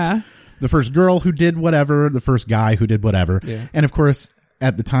first Yeah. the first girl who did whatever, the first guy who did whatever. Yeah. And of course,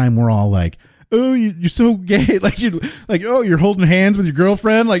 at the time we're all like, oh, you're so gay. Oh, you're holding hands with your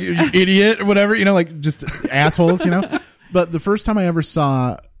girlfriend, like you idiot or whatever, you know, like just assholes, you know? But the first time I ever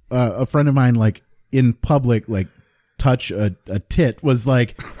saw a friend of mine, like in public, like touch a tit was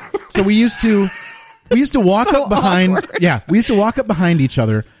like So we used to walk up behind. Yeah, we used to walk up behind each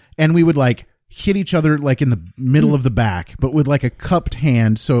other, and we would like hit each other like in the middle of the back, but with like a cupped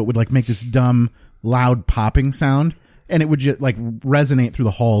hand, so it would like make this dumb, loud popping sound, and it would just like resonate through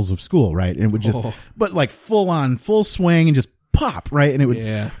the halls of school, right? And it would just, but like full swing and just pop, right? And it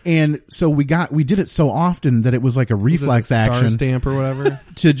would, and so we did it so often that it was like a reflex action, star stamp or whatever,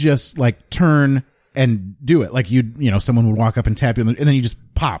 to just like turn and do it. Like someone would walk up and tap you, and then you just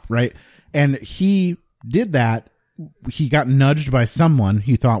pop, right? And he did that. He got nudged by someone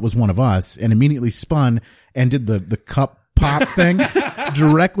he thought was one of us, and immediately spun and did the cup pop thing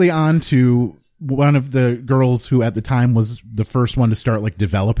directly onto one of the girls who at the time was the first one to start like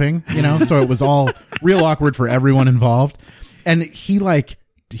developing, so it was all real awkward for everyone involved. And he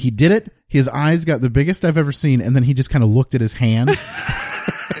did it. His eyes got the biggest I've ever seen. And then he just kind of looked at his hand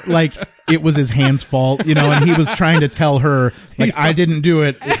like it was his hand's fault, and he was trying to tell her like, I didn't do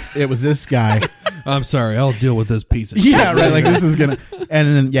it. It was this guy. I'm sorry. I'll deal with this piece of shit. Yeah, right. Like this is gonna,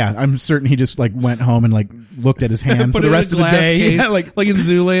 and then I'm certain he just like went home and like looked at his hand for the rest of the day. Yeah, like in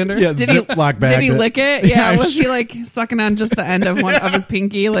Zoolander. Yeah, Ziploc bag. Did he lick it? Yeah. Was he like sucking on just the end of one of his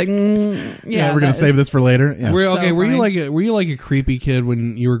pinky? Like, yeah. We're gonna save this for later. Yeah. Were you like a creepy kid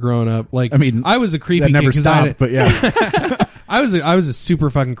when you were growing up? Like, I mean, I was a creepy kid. Never stopped, but yeah. I was a super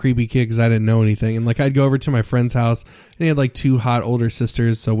fucking creepy kid because I didn't know anything, and like I'd go over to my friend's house and he had like two hot older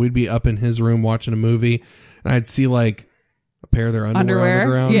sisters, so we'd be up in his room watching a movie, and I'd see like a pair of their underwear on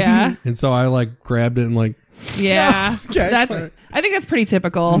the ground, yeah, and so I like grabbed it and like, yeah, I think that's pretty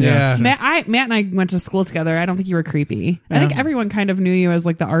typical. Yeah, Matt and I went to school together. I don't think you were creepy. I think everyone kind of knew you as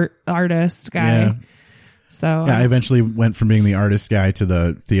like the artist guy. Yeah. So I eventually went from being the artist guy to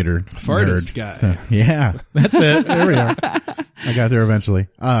the theater artist guy. So, yeah, that's it. There we are. I got there eventually.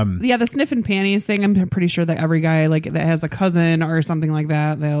 The sniffing panties thing. I'm pretty sure that every guy like that has a cousin or something like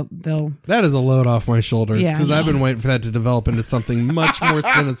that, they'll. That is a load off my shoulders because I've been waiting for that to develop into something much more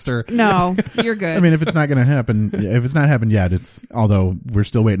sinister. No, you're good. I mean, if it's not going to happen, if it's not happened yet, although we're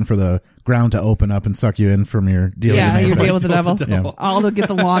still waiting for the ground to open up and suck you in from your deal. Yeah, your deal with the devil. Yeah. All to get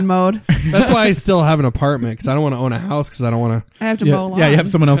the lawn mowed. That's why I still have an apartment because I don't want to own a house because I don't want to. I have to mow lawn. Yeah, you have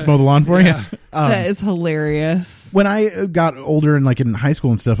someone else mow the lawn for you. That is hilarious. When I got older and like in high school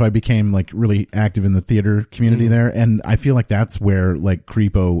and stuff, I became like really active in the theater community there, and I feel like that's where like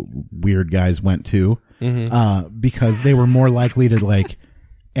creepo weird guys went to, because they were more likely to like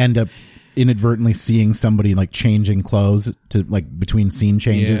end up inadvertently seeing somebody like changing clothes to like between scene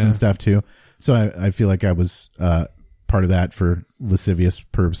changes and stuff too. So I feel like I was part of that for lascivious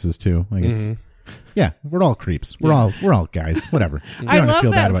purposes too. Like it's we're all creeps. We're all guys. Whatever. I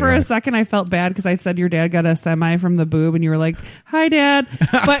love that for a second I felt bad because I said your dad got a semi from the boob and you were like, "Hi, Dad,"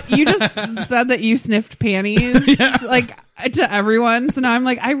 but you just said that you sniffed panties like to everyone. So now I'm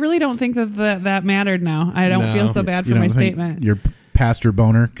like, I really don't think that mattered. Now I don't feel so bad for my statement. Your Pastor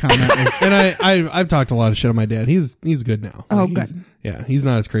Boner comment was, and I've talked a lot of shit on my dad. He's good now. Oh, like, good. Yeah, he's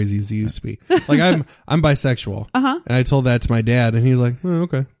not as crazy as he used to be. Like I'm bisexual. And I told that to my dad, and he was like, "Oh,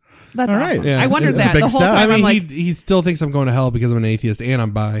 okay." That's all awesome. right. Yeah. I wondered that the whole step. time. I mean, I'm like, he still thinks I'm going to hell because I'm an atheist and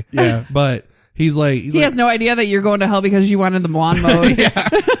I'm bi. Yeah, but he has no idea that you're going to hell because you wanted the lawn mowed.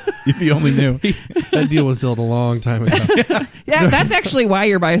 if you only knew. That deal was sealed a long time ago. Yeah, that's actually why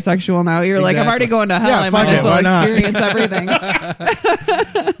you're bisexual now. You're like, I'm already going to hell. Yeah, I might as well experience everything.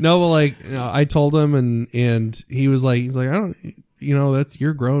 No, but like, I told him, and he's like, I don't. That's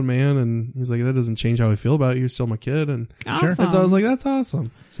you're a grown man, and he's like, that doesn't change how I feel about you. You're still my kid, and awesome. And so I was like, that's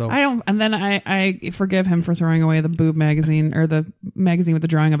awesome. So I don't, and then I forgive him for throwing away the boob magazine or the magazine with the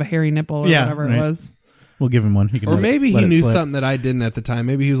drawing of a hairy nipple or whatever it was. We'll give him one. He can or maybe he knew something that I didn't at the time.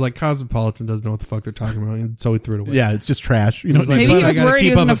 Maybe he was like, Cosmopolitan doesn't know what the fuck they're talking about, and so he threw it away. Yeah, it's just trash. Maybe he was worried he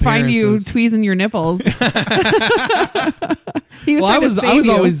was going to find you tweezing your nipples. He was I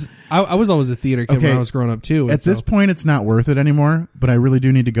was always a theater kid when I was growing up too. At this point, it's not worth it anymore. But I really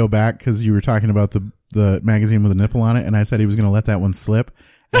do need to go back because you were talking about the magazine with a nipple on it, and I said he was going to let that one slip,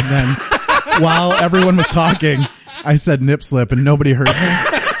 and then while everyone was talking, I said nip slip, and nobody heard me.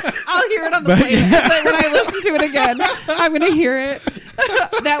 I'll hear it on the playlist. But when I listen to it again, I'm going to hear it.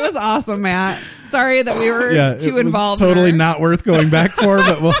 That was awesome, Matt. Sorry that we were too involved. Totally not worth going back for,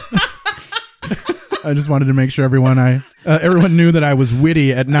 but we'll. I just wanted to make sure everyone knew that I was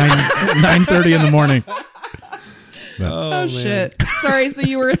witty at 9:30 in the morning. Oh shit! Sorry, so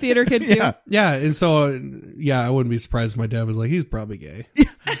you were a theater kid too? Yeah, and so I wouldn't be surprised if my dad was like, he's probably gay.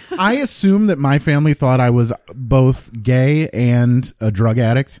 I assume that my family thought I was both gay and a drug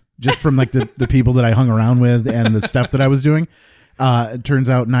addict, just from like the people that I hung around with and the stuff that I was doing. It turns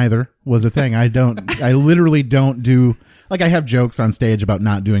out neither was a thing. I literally don't do, like, I have jokes on stage about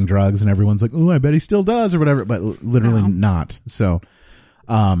not doing drugs and everyone's like, oh, I bet he still does or whatever, but literally not. So,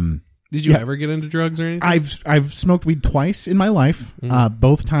 did you ever get into drugs or anything? I've smoked weed twice in my life.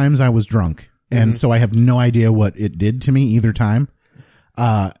 Both times I was drunk. And so I have no idea what it did to me either time.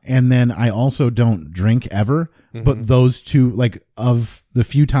 And then I also don't drink ever, but those two, like, of the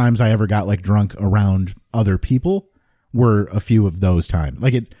few times I ever got like drunk around other people were a few of those times.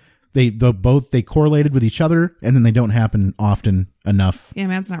 Like they correlated with each other, and then they don't happen often enough. Yeah,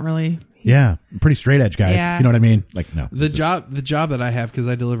 Matt's not really. Yeah, pretty straight edge guys. Yeah. If you know what I mean? Like, no. The job that I have, because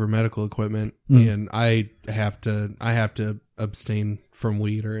I deliver medical equipment, and I have to abstain from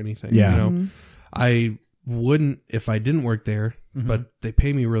weed or anything. Yeah. You know? I wouldn't if I didn't work there, but they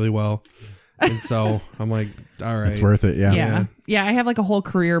pay me really well. And so I'm like, all right. It's worth it. Yeah. Yeah. I have like a whole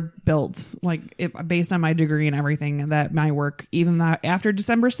career built, like, based on my degree and everything, that my work, even after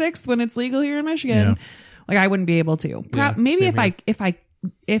December 6th, when it's legal here in Michigan, like, I wouldn't be able to. Maybe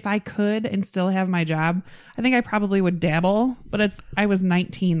if I could and still have my job, I think I probably would dabble, but I was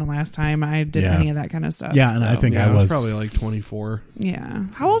 19 the last time I did any of that kind of stuff. Yeah. And I think I was probably like 24. Yeah.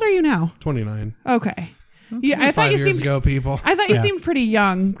 How old are you now? 29. Okay. Yeah, I thought 5 you years seemed ago, people. I thought you seemed pretty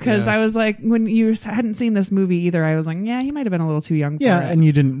young, because I was like, when you hadn't seen this movie either, I was like, yeah, he might have been a little too young for it.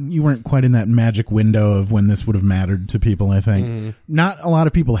 and you weren't quite in that magic window of when this would have mattered to people, I think. Not a lot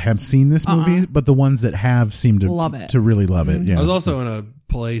of people have seen this movie, but the ones that have seem to love it. to really love it. Yeah. I was also in a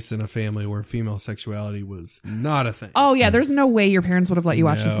place in a family where female sexuality was not a thing. Oh yeah, there's no way your parents would have let you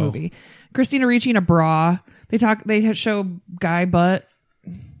watch this movie. Christina Ricci in a bra. They show guy butt.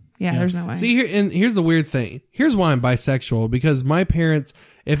 Yeah, there's no way. See, here's the weird thing. Here's why I'm bisexual, because my parents,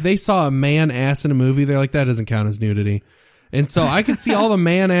 if they saw a man ass in a movie, they're like, that doesn't count as nudity. And so I could see all the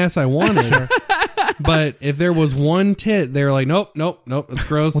man ass I wanted. But if there was one tit, they're like, nope, that's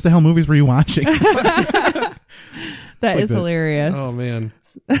gross. What the hell movies were you watching? That is hilarious. Oh man,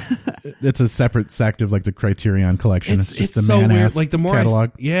 it's a separate sect of like the Criterion Collection. It's just the so man weird. ass Like the more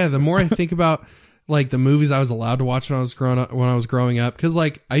catalog. the more I think about like the movies I was allowed to watch when I was growing up, because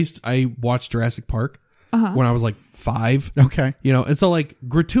like I watched Jurassic Park when I was like 5. Okay. You know, and so like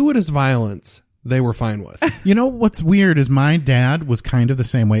gratuitous violence they were fine with. You know what's weird is my dad was kind of the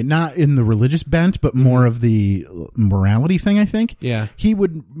same way, not in the religious bent, but more of the morality thing, I think. Yeah. He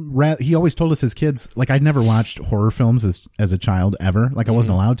always told us as kids, like, I'd never watched horror films as a child ever. Like, I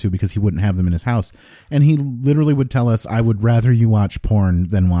wasn't allowed to because he wouldn't have them in his house. And he literally would tell us, I would rather you watch porn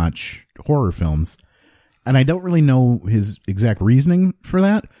than watch horror films. And I don't really know his exact reasoning for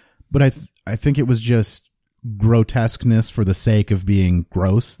that, but I think it was just grotesqueness for the sake of being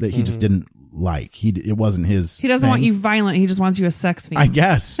gross that he just didn't like. It wasn't his He doesn't thing. want you violent. He just wants you a sex fiend. I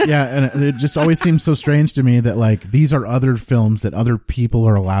guess. Yeah. And it just always seems so strange to me that like these are other films that other people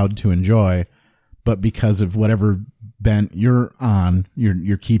are allowed to enjoy, but because of whatever bent you're on,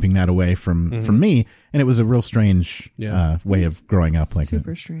 you're keeping that away from me. And it was a real strange way of growing up like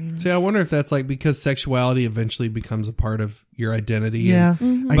Super that. strange. See, I wonder if that's like because sexuality eventually becomes a part of your identity. Yeah.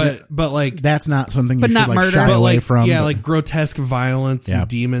 But like that's not something you But should not like murder. shy but away like from. yeah, but- like grotesque violence Yeah. and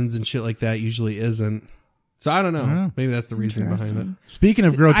demons and shit like that usually isn't. So I don't know. Maybe that's the reason behind it. Speaking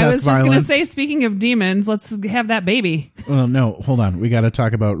of grotesque I was just violence. going to say, speaking of demons, let's have that baby. Well, no, hold on. We got to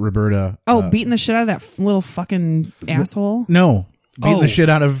talk about Roberta. Beating the shit out of that little fucking asshole. No. Beating Oh. the shit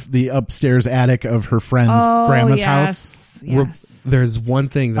out of the upstairs attic of her friend's grandma's house. Yes. There's one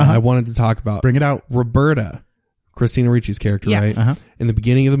thing that I wanted to talk about. Bring it out. Roberta, Christina Ricci's character, Yes. right? In the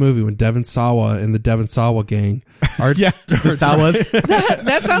beginning of the movie, when Devon Sawa and the Devon Sawa gang are Yeah. The Sawas.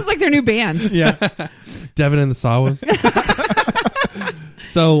 That sounds like their new band. Yeah. Devon and the Sawas.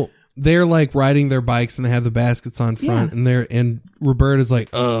 So they're like riding their bikes and they have the baskets on front and Roberta's like,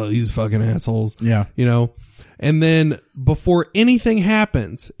 oh, these fucking assholes. Yeah. You know? And then before anything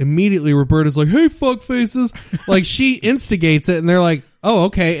happens, immediately Roberta's like, hey, fuck faces. Like she instigates it and they're like, oh,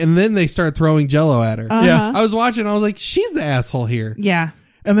 okay. And then they start throwing Jell-O at her. Yeah. I was watching. I was like, she's the asshole here. Yeah.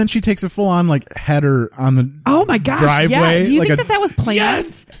 And then she takes a full on like header on the Oh my gosh. driveway. Yeah. Do you like think that was planned?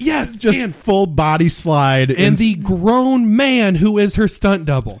 Yes. just and, full body slide. and the grown man who is her stunt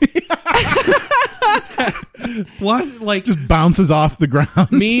double. What? Like just bounces off the ground.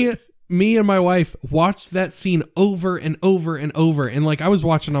 me and my wife watched that scene over and over and over. And like I was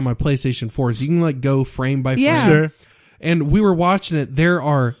watching on my PlayStation 4, so you can like go frame by frame. Yeah. Sure. And we were watching it.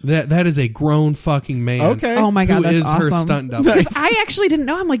 That is a grown fucking man. Okay. Oh my God, who that's is her awesome. stunt double. Nice. I actually didn't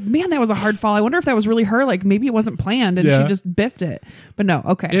know. I'm like, man, that was a hard fall. I wonder if that was really her. Like maybe it wasn't planned and Yeah. she just biffed it. But no,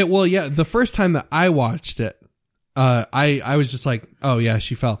 okay. Well, yeah. The first time that I watched it, I was just like, oh yeah,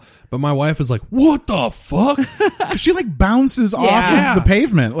 she fell. But my wife was like, what the fuck? She like bounces off of the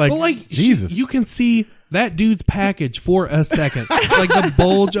pavement. Like, but like Jesus. you can see that dude's package for a second. Like the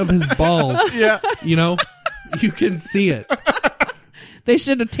bulge of his balls. Yeah. You know, you can see it. They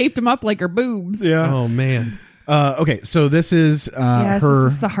should have taped him up like her boobs. Yeah. Oh man. Okay, so this is Yes, her.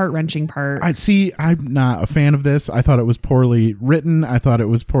 this is the heart-wrenching part. I'm not a fan of this. I thought it was poorly written. I thought it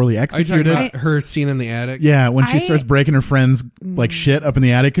was poorly Are you talking executed. about her scene in the attic? Yeah, when she starts breaking her friends like shit up in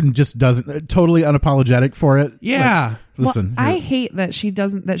the attic and just doesn't, totally unapologetic for it. Yeah. Like, listen, I hate that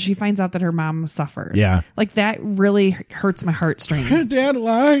she finds out that her mom suffered. Yeah. Like that really hurts my heartstrings. her dad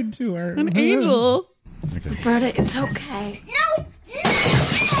lied to her. An angel. Roberta, it's okay. No!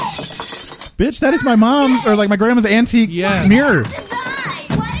 Bitch, that is my mom's or like my grandma's antique mirror.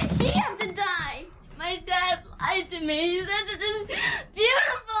 Why did she have to die? My dad lied to me. He said that this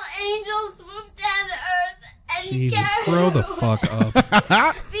beautiful angel swooped down to earth and Jesus, carried grow her the fuck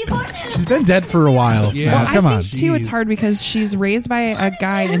up. before she She's been dead for a while. Yeah. Well, come I on. think too it's hard because she's raised by a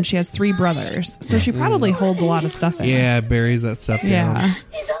guy and she has 3 brothers. So she probably holds a lot of stuff in. Yeah, buries that stuff down. Yeah.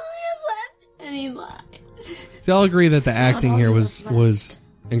 He's all I have left, and he lied. So I'll agree that the acting here was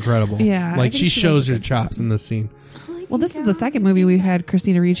incredible. Yeah, I Like think she she shows does a her chops in this scene. Well, this is the second movie we've had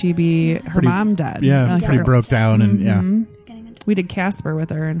Christina Ricci be her mom dead. Yeah, Like, pretty broke down and yeah. We did Casper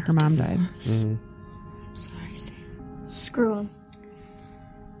with her and her mom died. I'm sorry, Sam. Screw him.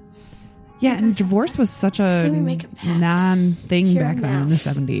 Yeah, and divorce was such a See, we make a pact. non-thing Here back and then now. in the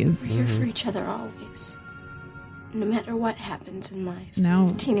 70s. We're here for each other always. No matter what happens in life.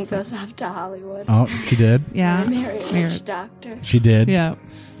 Now, Tina goes off to Hollywood. Oh, she did. Yeah. I marry a rich doctor. She did. Yeah.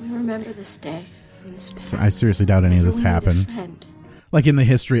 We remember this day. And this I seriously doubt any of this We need a happened. friend. Like in the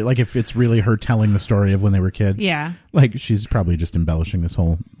history, like if it's really her telling the story of when they were kids. Yeah. Like she's probably just embellishing this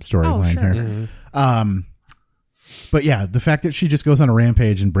whole storyline sure. here. But yeah, the fact that she just goes on a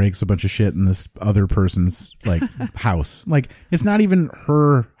rampage and breaks a bunch of shit in this other person's like house. Like it's not even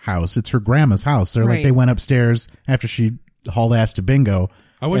her house, it's her grandma's house. They're like Right. they went upstairs after she hauled ass to bingo.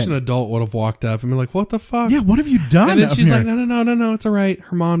 I wish And- an adult would have walked up and been like, what the fuck? Yeah, what have you done? And then up she's here? like, no, it's all right.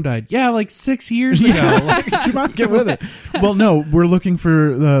 Her mom died. Yeah, like 6 years ago. Like, Come on, get with it. Well, no, we're looking for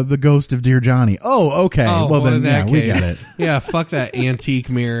the ghost of Dear Johnny. Oh, okay. oh, well then, in that yeah, we case. get it. Yeah, fuck that antique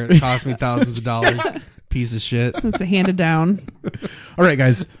mirror. It cost me thousands of dollars. Piece of shit. It's handed down. All right,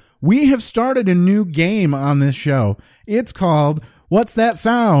 guys, we have started a new game on this show. It's called What's That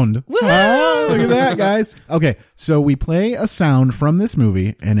Sound? Ah, look at that, guys. Okay, so we play a sound from this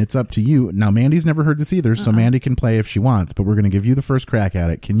movie, and it's up to you. Now, Mandy's never heard this either, so Mandy can play if she wants, but we're going to give you the first crack at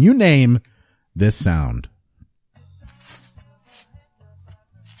it. Can you name this sound?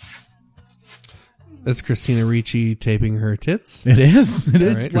 That's Christina Ricci taping her tits. It is. It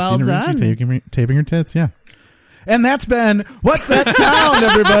is. right. Well Christina Ricci done. taping her tits, yeah. And that's been What's That Sound,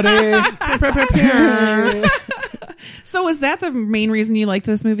 everybody? So was that the main reason you liked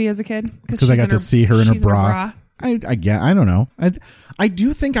this movie as a kid? Because I got to see her in a she's bra. I don't know. I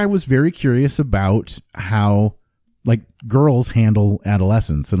do think I was very curious about how like girls handle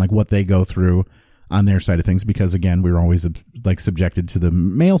adolescence and like what they go through on their side of things, because again, we were always like subjected to the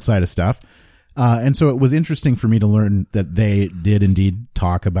male side of stuff. And so it was interesting for me to learn that they did indeed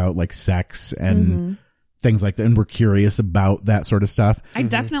talk about like sex and things like that, and were curious about that sort of stuff. I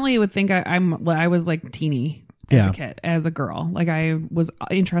definitely would think I was like teeny as a kid, as a girl. Like I was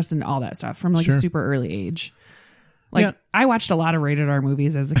interested in all that stuff from like a super early age. Like Yeah. I watched a lot of rated R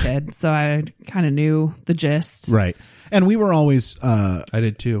movies as a kid, so I kind of knew the gist. Right. And we were always, I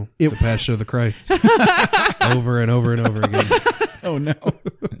did too. The Passion of the Christ. Over and over and over again. oh no,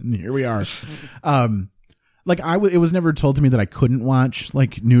 and here we are. Like it was never told to me that I couldn't watch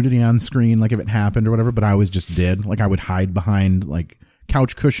like nudity on screen, like if it happened or whatever, but I always just did. Like I would hide behind like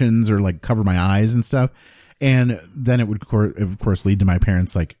couch cushions or like cover my eyes and stuff. And then it would of course lead to my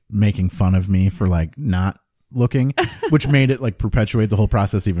parents like making fun of me for like not looking, which made it like perpetuate the whole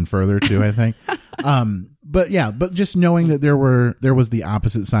process even further too, I think. But just knowing that there was the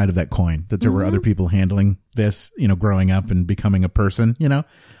opposite side of that coin, that there were other people handling this, you know, growing up and becoming a person, you know.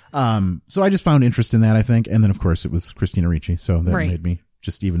 So I just found interest in that, I think. And then of course it was Christina Ricci. So that made me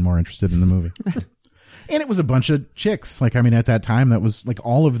just even more interested in the movie. And it was a bunch of chicks. Like, I mean, at that time, that was like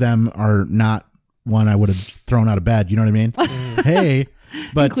all of them are not one I would have thrown out of bed. You know what I mean? Hey,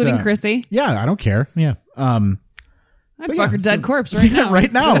 but Including Chrissy. Yeah, I don't care. Yeah. I'd fuck her dead corpse right now.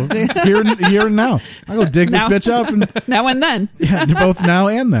 Right now. Here and now. I'll go dig Now. this bitch up. And, Now and then. yeah, both now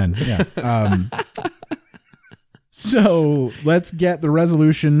and then. Yeah. So let's get the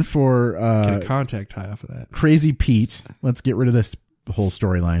resolution for Get a contact high off of that. Crazy Pete. Let's get rid of this whole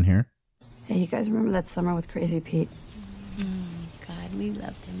storyline here. Hey, you guys remember that summer with Crazy Pete? God, we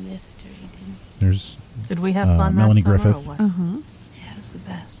loved a mystery, didn't There's Did we have fun Melanie that summer Griffith. or what? we? Yeah, it was the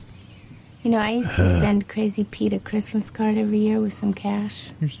best. You know, I used to send Crazy Pete a Christmas card every year with some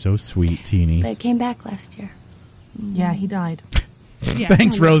cash, You're so sweet, Teeny. but it came back last year. Yeah, he died. Yeah.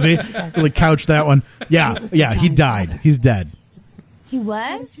 Thanks, Rosie. Really couch that one. Yeah, he died. He's dead. He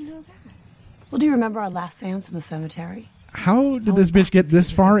was? Well, do you remember our last seance in the cemetery? How did this bitch get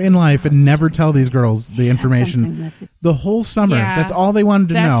this far in life and never tell these girls the said information something that- the whole summer? Yeah. That's all they wanted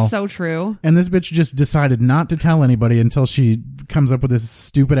to know. That's so true. And this bitch just decided not to tell anybody until she comes up with this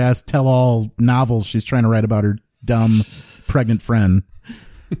stupid ass tell-all novel she's trying to write about her dumb pregnant friend.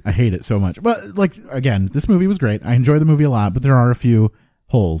 I hate it so much. But like, again, this movie was great. I enjoy the movie a lot, but there are a few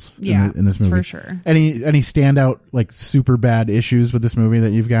holes in this movie. for sure. Any standout like super bad issues with this movie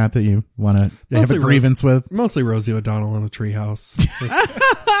that you've got that you want to have a grievance with? Mostly Rosie O'Donnell in the treehouse.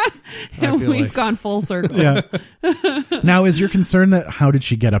 I feel We've like- gone full circle. Yeah. Now, is your concern that how did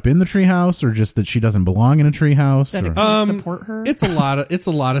she get up in the treehouse, or just that she doesn't belong in a treehouse? That Or, it can support her. It's a lot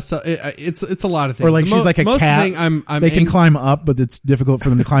of stuff. It's a lot of things. or like The she's like a most cat. thing I'm they can ang- climb up, but it's difficult for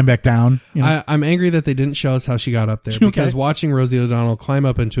them to climb back down. You know? I'm angry that they didn't show us how she got up there, because watching Rosie O'Donnell climb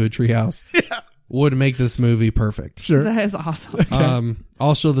up into a treehouse would make this movie perfect. Sure. That is awesome.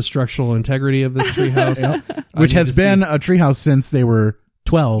 Also, the structural integrity of this treehouse, Which has been a treehouse since they were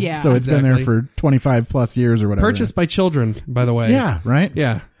 12. Yeah. So it's been there Exactly. for 25 plus years or whatever. purchased by children, by the way. Yeah, right?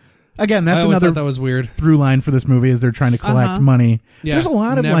 Yeah. Again, I that's always another thought that was weird. through line for this movie is they're trying to collect money. Yeah, There's a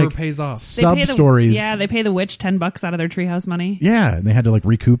lot of never like pays off. They pay sub stories. Yeah, they pay the witch $10 out of their treehouse money. Yeah, and they had to like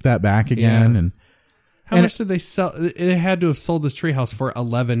recoup that back again. Yeah. And How much did they sell? It had to have sold this treehouse for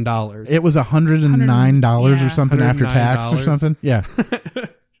 $11. it was $109 Yeah. or something after tax or $109. something. Yeah.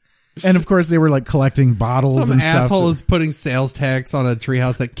 And of course they were like collecting bottles Some and stuff. asshole is putting sales tax on a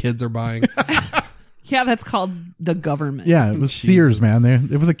treehouse that kids are buying. Yeah, that's called the government. Yeah, it was Sears, man.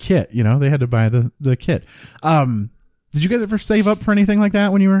 It was a kit, you know. They had to buy the kit. Did you guys ever save up for anything like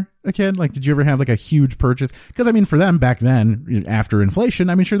that when you were a kid? Like, did you ever have like a huge purchase? Because I mean, for them back then, after inflation,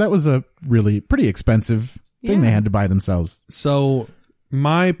 I mean, sure, that was a really pretty expensive thing they had to buy themselves. So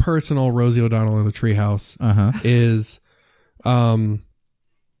my personal Rosie O'Donnell in a treehouse is,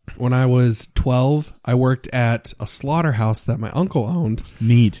 when I was 12, I worked at a slaughterhouse that my uncle owned.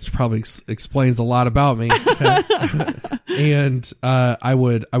 Neat. Which probably explains a lot about me. And I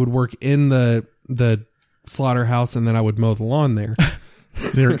would work in the slaughterhouse, and then I would mow the lawn there.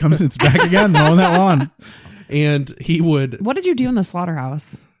 There it comes. It's back again, mowing that lawn. And he would What did you do in the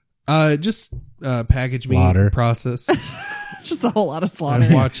slaughterhouse? just package Slaughter. meat, process, Just a whole lot of slaughter.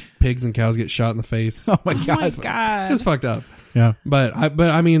 and watch pigs and cows get shot in the face. Oh my Oh god. my God. It's fucked up. Yeah. But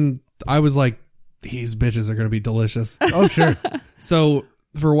I mean, I was like, these bitches are going to be delicious. Oh sure. So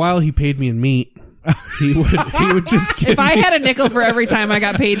for a while, he paid me in meat. He would just give If I had a nickel for every time I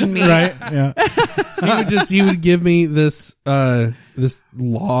got paid in meat. Right. Yeah. he would give me this this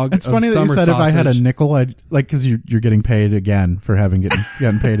log. It's of funny that you summer said sausage. if I had a nickel, I'd like, because you're getting paid again for having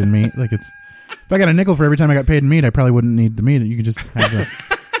gotten paid in meat. Like it's if I got a nickel for every time I got paid in meat, I probably wouldn't need the meat. You could just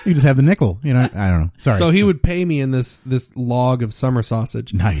have the nickel. You know, I don't know. Sorry. So he would pay me in this log of summer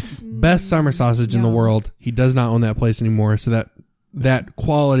sausage. Nice. Best summer sausage in the world. He does not own that place anymore, so that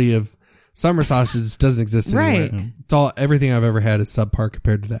quality of summer sausage doesn't exist anymore. Right. It's everything I've ever had is subpar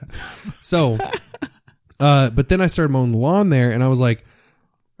compared to that. So, but then I started mowing the lawn there, and I was like,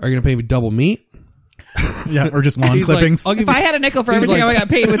 "Are you gonna pay me double meat?" Yeah, or just lawn He's like, clippings. "I'll give If you I had a nickel for every He's time like- I got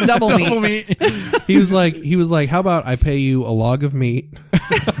paid with double meat. He was like, how about I pay you a log of meat,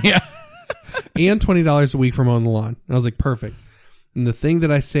 Yeah. and $20 a week for mowing the lawn? And I was like, perfect. And the thing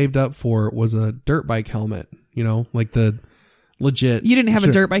that I saved up for was a dirt bike helmet. You know, like the legit. You didn't have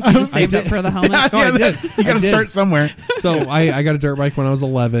a dirt bike. You just saved up for the helmet. No, I did. You got to start somewhere. So I got a dirt bike when I was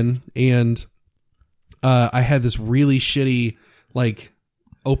 11, and I had this really shitty like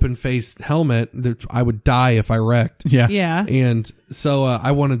open face helmet that I would die if I wrecked. Yeah. Yeah. And so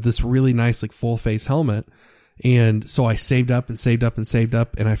I wanted this really nice like full face helmet. And so I saved up and saved up and saved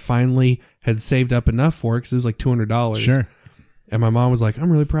up, and I finally had saved up enough for it because it was like $200. Sure. And my mom was like,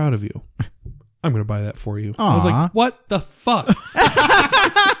 "I'm really proud of you. I'm going to buy that for you." I was Aw. like, "What the fuck?"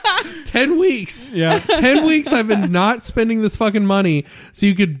 10 weeks. Yeah. 10 weeks I've been not spending this fucking money so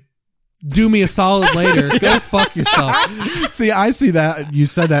you could do me a solid later. Go fuck yourself. See, I see that. You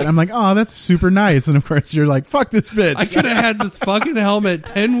said that. I'm like, oh, that's super nice. And of course, you're like, fuck this bitch. I could have had this fucking helmet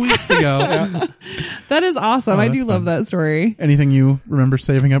 10 weeks ago. That is awesome. I do love that story. Anything you remember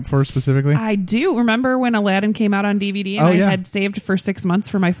saving up for specifically? I do remember when Aladdin came out on DVD, and I had saved for 6 months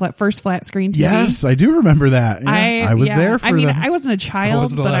for my first flat screen TV. Yes, I do remember that. Yeah, I was there for I wasn't a child. I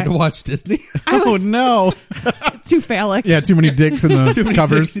wasn't allowed to watch Disney. Oh, no. Too phallic. Yeah, too many dicks in the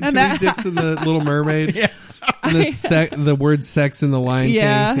covers. Too many dicks in the Little Mermaid. Yeah. And the word sex in the Lion King.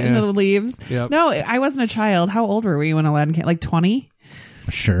 Yeah, in the leaves. Yep. No, I wasn't a child. How old were we when Aladdin came? Like 20?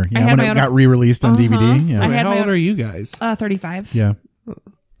 Sure. Yeah, when it got re-released on DVD. Yeah. How old are you guys? 35. Yeah.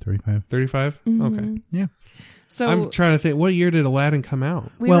 35. 35? Mm-hmm. Okay. Yeah. So I'm trying to think, what year did Aladdin come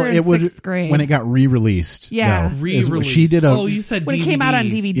out? We were in sixth grade. When it got re-released. Yeah. though, Re-released. She did a... Oh, you said when DVD. it came out on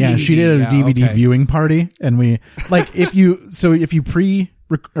DVD. Yeah, she did a DVD viewing party, and we if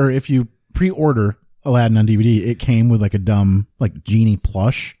you pre-order Aladdin on DVD, it came with like a dumb like genie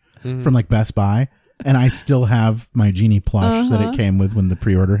plush from like Best Buy, and I still have my genie plush that it came with when the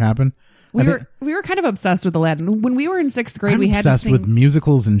pre-order happened. We were kind of obsessed with Aladdin. When we were in sixth grade, we had to obsessed sing, with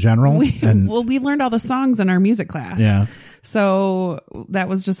musicals in general. we learned all the songs in our music class. Yeah. So that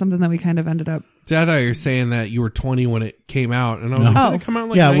was just something that we kind of ended up. See, I thought you were saying that you were 20 when it came out, and I was like, did it come out in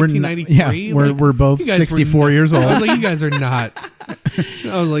like 1993? We're both 64 years old. I was like, you guys are not.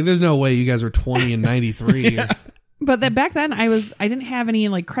 I was like, there's no way you guys were 20 in 93. Yeah. But that back then I didn't have any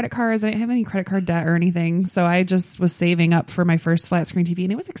like credit cards. I didn't have any credit card debt or anything. So I just was saving up for my first flat screen TV,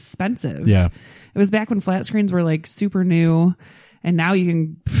 and it was expensive. Yeah. It was back when flat screens were like super new, and now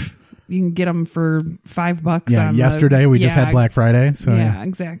you can get them for $5. Yeah. Yesterday we just had Black Friday. So yeah,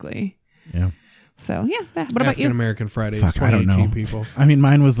 exactly. Yeah. So yeah. What about you? American Friday. Fuck, I don't know. People. I mean,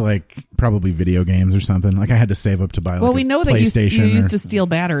 mine was like probably video games or something. Like I had to save up to buy. Well, we know that you used to steal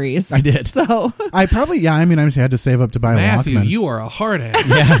batteries. I did. So I probably I just had to save up to buy Matthew, a Walkman. you are a hard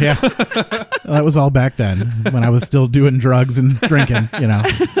ass. Yeah. Well, that was all back then when I was still doing drugs and drinking.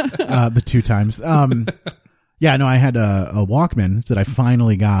 The 2 times. Yeah, no, I had a Walkman that I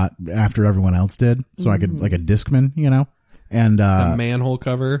finally got after everyone else did, so I could like a Discman, and a manhole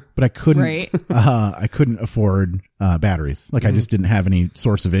cover. But I couldn't. Right. I couldn't afford batteries. Like I just didn't have any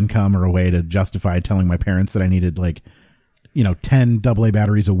source of income or a way to justify telling my parents that I needed 10 AA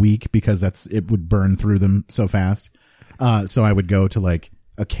batteries a week because it would burn through them so fast. So I would go to like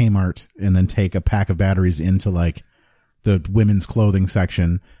a Kmart and then take a pack of batteries into like the women's clothing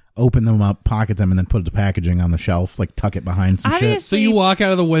section, open them up, pocket them, and then put the packaging on the shelf, like tuck it behind some shit. So you walk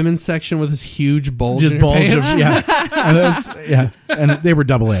out of the women's section with this huge bulge in your bulge pants? And they were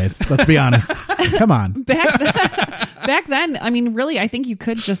AA's. Let's be honest. Come on. Back then, I mean, really, I think you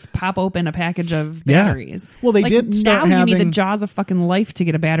could just pop open a package of batteries. Well, they did start now having... you need the jaws of fucking life to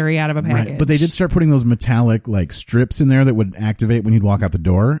get a battery out of a package. Right, but they did start putting those metallic like strips in there that would activate when you'd walk out the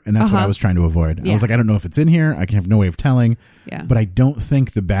door, and that's what I was trying to avoid. I was like, I don't know if it's in here. I have no way of telling. Yeah. But I don't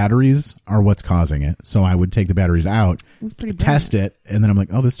think the batteries are what's causing it. So I would take the batteries out, test it, and then I'm like,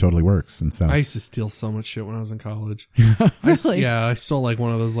 oh, this totally works. And so I used to steal so much shit when I was in college. Really? I stole like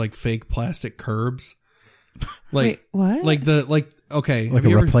one of those like fake plastic curbs. Wait, what? Like a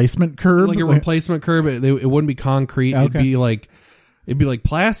replacement curb? Like a replacement curb. It wouldn't be concrete. Okay. It'd be like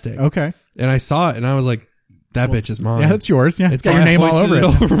plastic. Okay. And I saw it and I was like, that bitch is mine. Yeah, that's yours. Yeah, it's got your name all over it.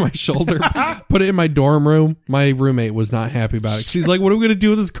 Over my shoulder. Put it in my dorm room. My roommate was not happy about it. She's like, what are we going to do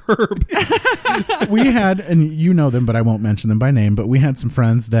with this curb? We had, and you know them, but I won't mention them by name, but we had some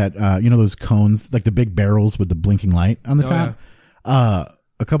friends that, those cones, like the big barrels with the blinking light on the top. Yeah.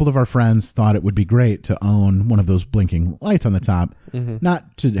 A couple of our friends thought it would be great to own one of those blinking lights on the top,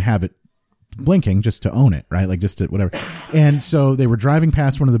 not to have it blinking, just to own it, right? Like just to whatever. And so they were driving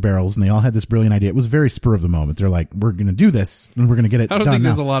past one of the barrels and they all had this brilliant idea. It was very spur of the moment. They're like, we're going to do this and we're going to get it done. I don't think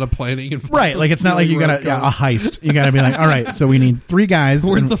there's now. a lot of planning involved. Right. Like it's not like you got a heist. You got to be like, all right, so we need 3 guys.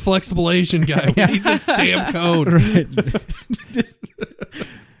 Where's the flexible Asian guy? We need this damn code. Right.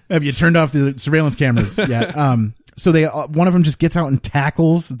 Have you turned off the surveillance cameras yet? So they, one of them just gets out and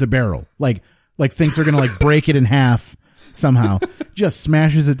tackles the barrel, like thinks they're going to like break it in half somehow, just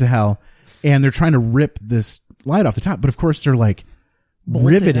smashes it to hell. And they're trying to rip this light off the top. But of course they're like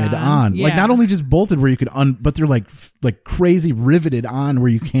riveted on. Yeah. Like not only just bolted where you could but they're like crazy riveted on where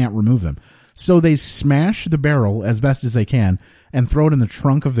you can't remove them. So they smash the barrel as best as they can and throw it in the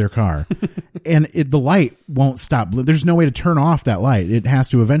trunk of their car. And the light won't stop. There's no way to turn off that light. It has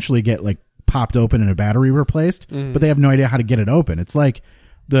to eventually get like popped open and a battery replaced, but they have no idea how to get it open. It's like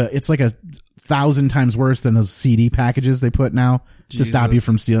a 1,000 times worse than those CD packages they put now to stop you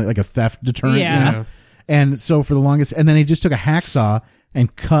from stealing, like a theft deterrent. Yeah. And so for the longest, and then he just took a hacksaw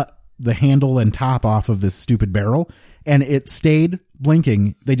and cut the handle and top off of this stupid barrel, and it stayed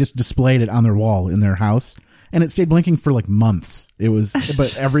blinking. They just displayed it on their wall in their house, and it stayed blinking for like months. It was,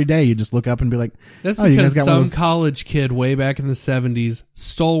 but every day you just look up and be like, That's "Oh, you guys because got one some of those?" college kid way back in the 70s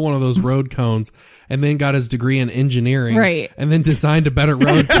stole one of those road cones and then got his degree in engineering. Right. And then designed a better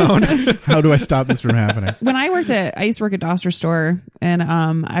road cone. How do I stop this from happening? When I used to work at Doster Store, and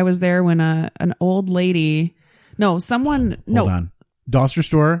I was there when an old lady, Hold on. Doster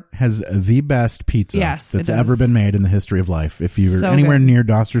Store has the best pizza Yes, that's it ever does. been made in the history of life. If you're So anywhere good. near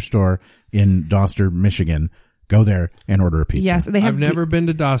Doster Store in Doster, Michigan, go there and order a pizza. Yes, they have. I've never been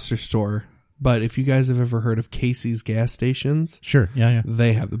to Doster Store, but if you guys have ever heard of Casey's gas stations, Sure. Yeah.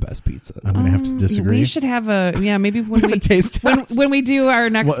 they have the best pizza. I'm going to have to disagree. We should have maybe when we taste test. when we do our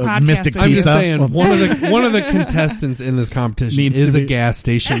next What, podcast. Mystic we I'm do- just Pizza? saying, Well- one of the contestants in this competition Needs is to a be- gas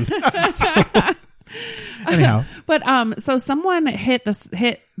station. Anyhow, But so someone hit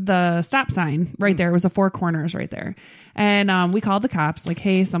the stop sign right there. It was a Four Corners right there, and we called the cops. Like,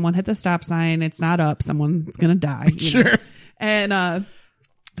 hey, someone hit the stop sign. It's not up. Someone's gonna die. You know? And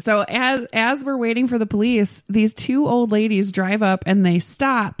so as we're waiting for the police, these two old ladies drive up and they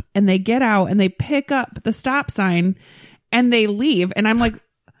stop and they get out and they pick up the stop sign and they leave. And I'm like,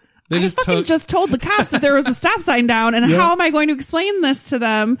 They I just fucking took- just told the cops that there was a stop sign down, and how am I going to explain this to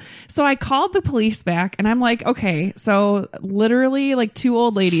them? So I called the police back, and I'm like, okay, so literally like two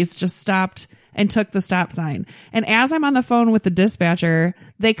old ladies just stopped and took the stop sign. And as I'm on the phone with the dispatcher,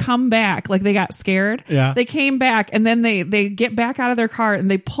 they come back, like they got scared. Yeah. They came back, and then they get back out of their car and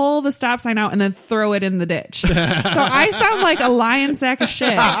they pull the stop sign out and then throw it in the ditch. So I sound like a lion sack of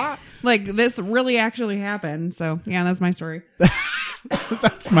shit. Like this really actually happened. So yeah, that's my story.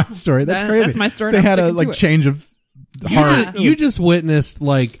 that's my story. That's crazy. That's my story. They I'm had a sticking to like it. change of heart. You just witnessed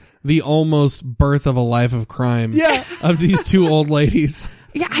like the almost birth of a life of crime of these two old ladies.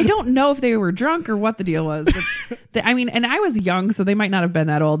 Yeah, I don't know if they were drunk or what the deal was. But I mean, and I was young, so they might not have been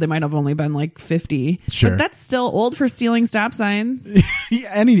that old. They might have only been like 50. Sure. But that's still old for stealing stop signs. Yeah,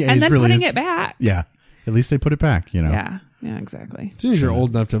 any age And then really putting is. it back. Yeah. At least they put it back, you know. Yeah, exactly. As soon as you're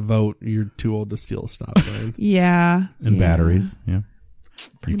old enough to vote, you're too old to steal a stop sign. Yeah. And batteries. Yeah.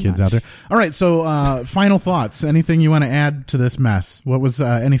 For you kids out there. All right. So, final thoughts. Anything you want to add to this mess? What was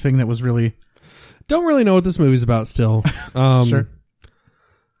anything that was really. Don't really know what this movie's about still. Sure.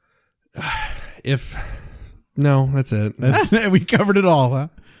 No, that's it. That's we covered it all. Huh?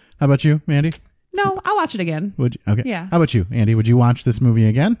 How about you, Andy? No, I'll watch it again. Would you, okay. Yeah. How about you, Andy? Would you watch this movie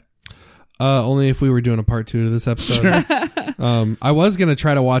again? Only if we were doing a part 2 to this episode. I was going to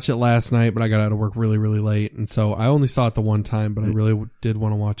try to watch it last night, but I got out of work really, really late. And so I only saw it the one time, but I really did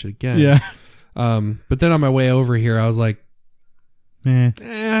want to watch it again. Yeah. But then on my way over here, I was like, I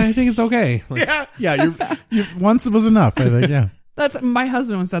think it's okay. Like, Yeah. You're once was enough. I think. Yeah. That's my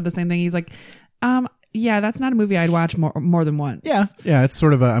husband said the same thing. He's like, yeah, that's not a movie I'd watch more than once. Yeah. Yeah. It's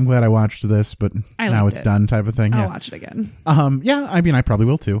sort of I'm glad I watched this, but I now liked it's it. done type of thing. I'll Yeah. watch it again. Yeah. I mean, I probably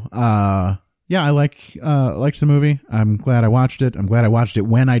will too. Yeah, I liked the movie. I'm glad I watched it. I'm glad I watched it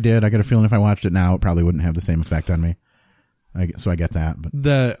when I did. I got a feeling if I watched it now, it probably wouldn't have the same effect on me. So I get that.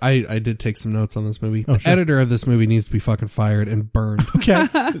 But I did take some notes on this movie. Oh, The sure. editor of this movie needs to be fucking fired and burned. okay,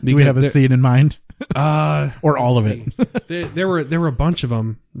 do we have a scene in mind? Or all of it? There were a bunch of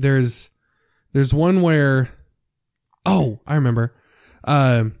them. There's one where, I remember,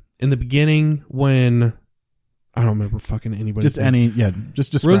 in the beginning when I don't remember fucking anybody.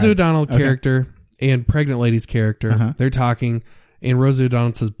 Just describe. Rosie O'Donnell Okay. character and pregnant lady's character. Uh-huh. They're talking, and Rosie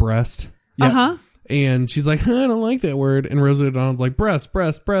O'Donnell says breast. Uh-huh. And she's like, I don't like that word. And Rosie O'Donnell's like, breast.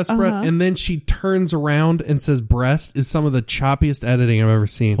 And then she turns around and says breast is some of the choppiest editing I've ever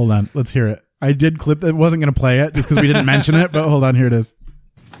seen. Hold on, let's hear it. I did clip it. Wasn't going to play it just because we didn't mention it, but hold on, here it is.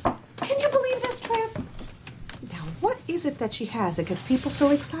 Can you believe this, Trev? Now, what is it that she has that gets people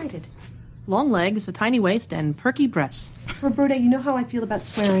so excited? Long legs, a tiny waist, and perky breasts. Roberta, you know how I feel about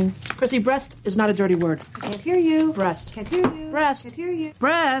swearing. Chrissy, breast is not a dirty word. Can't hear you. Breast. Can't hear you. Breast. Can't hear you.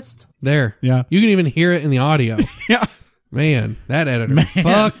 Breast. There. Yeah. You can even hear it in the audio. Yeah. Man, that editor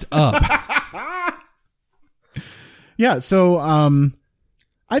fucked up. Yeah, so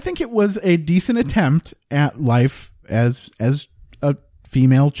I think it was a decent attempt at life as a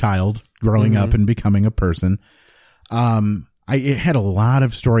female child growing up and becoming a person. It had a lot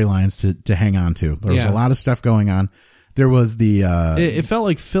of storylines to hang on to. There was a lot of stuff going on. There was the It felt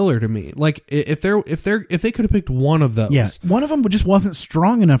like filler to me. Like if they could have picked one of those. yeah, one of them just wasn't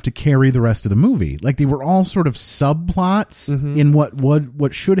strong enough to carry the rest of the movie. Like they were all sort of subplots in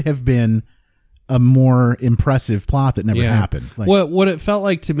what should have been a more impressive plot that never happened. Like, What it felt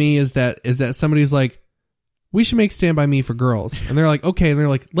like to me is that somebody's like, we should make Stand By Me for girls. And they're like, okay. And they're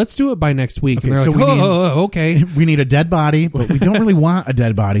like, let's do it by next week. Okay, and they're so like, okay. We need a dead body, but we don't really want a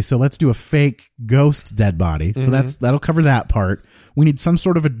dead body, so let's do a fake ghost dead body. So that'll cover that part. We need some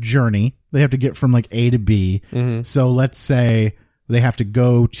sort of a journey. They have to get from like A to B. So let's say they have to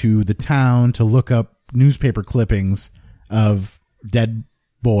go to the town to look up newspaper clippings of dead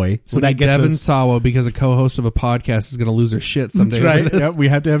boy. So We that need gets Devon us. Sawa, because a co-host of a podcast is going to lose her shit someday. That's right. over this. Yep, we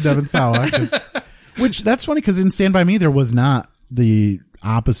have to have Devon Sawa. Which that's funny because in Stand By Me there was not the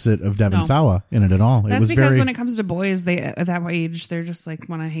opposite of Devon No. Sawa in it at all. That's it was because very when it comes to boys, they at that age they're just like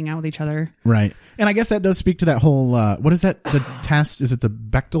want to hang out with each other. right. And I guess that does speak to that whole what is that? The test? Is it the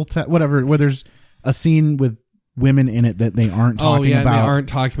Bechdel test? Whatever. Where there's a scene with women in it that they aren't talking and about. they aren't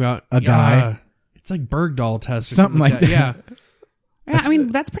talking about a guy. It's like Bergdahl test or Something like that. Yeah. Yeah, I mean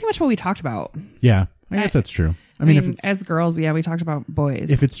that's pretty much what we talked about. Yeah, I guess that's true. I mean, if it's, as girls, yeah, we talked about boys.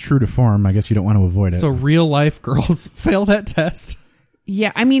 if it's true to form, I guess you don't want to avoid it. So real life girls fail that test.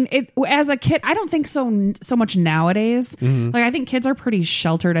 Yeah, I mean, it as a kid, I don't think so much nowadays. Mm-hmm. Like, I think kids are pretty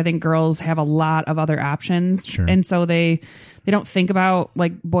sheltered. I think girls have a lot of other options, Sure. and so they don't think about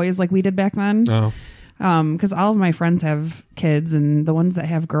like boys like we did back then. Oh. Because all of my friends have kids, and the ones that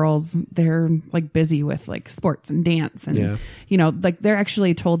have girls, they're like busy with like sports and dance, and you know, like they're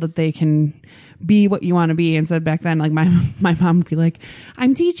actually told that they can be what you want to be. Instead, back then, like my mom would be like,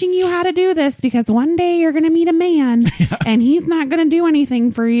 "I'm teaching you how to do this because one day you're going to meet a man, and he's not going to do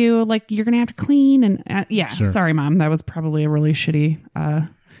anything for you. Like you're going to have to clean." And Sure. sorry, mom, that was probably a really shitty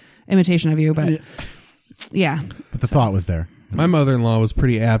imitation of you, but yeah. But the thought was there. My mother-in-law was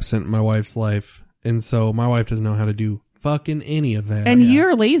pretty absent in my wife's life, and so my wife doesn't know how to do fucking any of that. And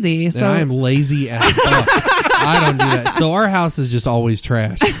you're lazy, so And I am lazy as fuck. I don't do that. So our house is just always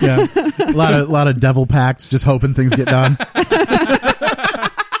trash. Yeah, a lot of devil pacts, just hoping things get done.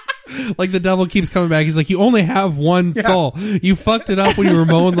 Like the devil keeps coming back. He's like, you only have one soul. You fucked it up when you were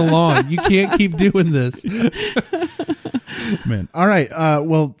mowing the lawn. You can't keep doing this. Man. All right.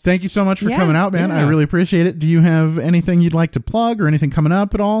 Well, thank you so much for Yeah. coming out, man. Yeah. I really appreciate it. Do you have anything you'd like to plug or anything coming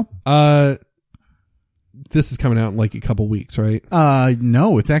up at all? This is coming out in like a couple weeks, right?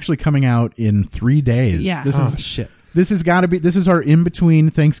 No, it's actually coming out in 3 days. Yeah. Shit. This has got to be, this is our in between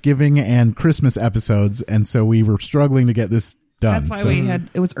Thanksgiving and Christmas episodes. And so we were struggling to get this done. that's why So-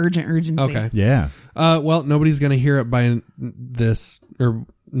 it was urgency. Okay. Yeah. Well, nobody's going to hear it by this, or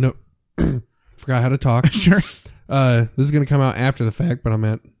no, forgot how to talk. Sure. This is going to come out after the fact, but I'm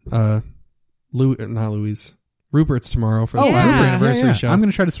at, Rupert's tomorrow for the Yeah. Rupert anniversary show. I'm going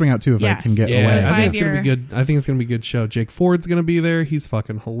to try to swing out too if I Yes. can get Yeah, away. I think it's gonna be 5-year. good. I think it's gonna be a good show. Jake Ford's gonna be there. He's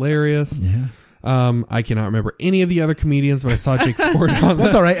fucking hilarious. Yeah. I cannot remember any of the other comedians, but I saw Jake Ford on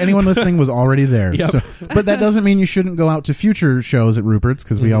That's all right. Anyone listening was already there. Yep. So, but that doesn't mean you shouldn't go out to future shows at Rupert's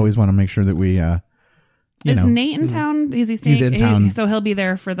because we always want to make sure that we, Is Nate in town? Is he staying? He's in town. So he'll be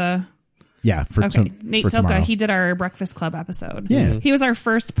there for the. yeah, for, Okay, Nate for Tilka. tomorrow. He did our Breakfast Club episode. Yeah. he was our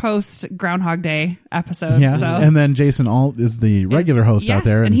first post Groundhog Day episode. Yeah. so. And then Jason Alt is the regular host yes, out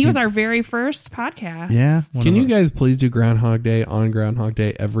there. and he was our very first podcast. yeah. Can you guys please do Groundhog Day on Groundhog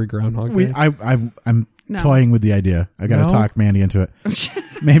Day every Groundhog Day? I'm No. toying with the idea. I got to No? talk Mandy into it.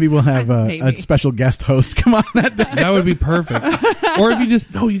 Maybe we'll have a Maybe. special guest host come on that day. That would be perfect. Or if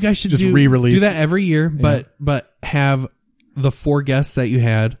you you guys should Just do, re-release. do that every year, but have the 4 guests that you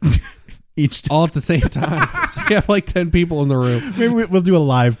had Each all at the same time. So you have like 10 people in the room. Maybe we'll do a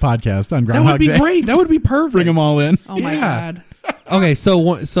live podcast on That Groundhog would be Day. great. That would be perfect. Bring them all in. Oh my Yeah. god. Okay,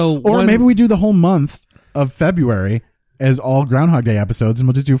 Or maybe we do the whole month of February as all Groundhog Day episodes, and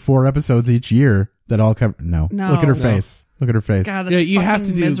we'll just do 4 episodes each year that all cover. No. No. Look at her No. face. Look at her face. God, that's yeah, you have to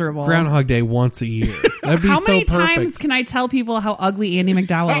fucking do miserable. Groundhog Day once a year. That'd be How so many perfect. times can I tell people how ugly Andy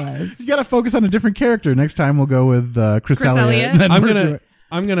McDowell is? You got to focus on a different character. Next time we'll go with Chris Elliott. Elliott? and then I'm we're gonna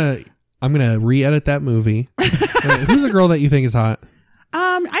doing- I'm gonna re-edit that movie. Who's a girl that you think is hot?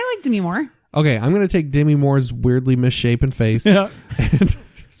 I like Demi Moore. Okay, I'm gonna take Demi Moore's weirdly misshapen face Yeah. and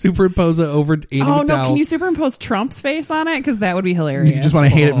superimpose it over Andy Oh no! Can you McDowell's. superimpose Trump's face on it? Because that would be hilarious. You just want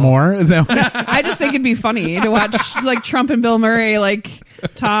to hate it more? Is that what? I just think it'd be funny to watch like Trump and Bill Murray like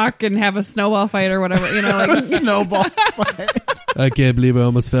talk and have a snowball fight or whatever. You know, like Snowball fight. I can't believe I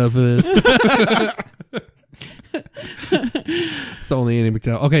almost fell for this. It's only Andy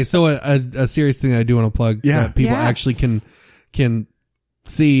McDowell. Okay, so a serious thing I do want to plug that people Yes. actually can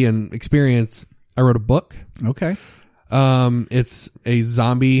see and experience. I wrote a book. Okay. It's a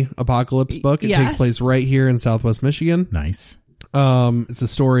zombie apocalypse book. It Yes. takes place right here in Southwest Michigan. Nice. It's a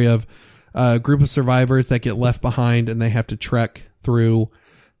story of a group of survivors that get left behind and they have to trek through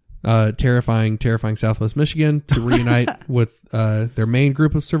terrifying Southwest Michigan to reunite with their main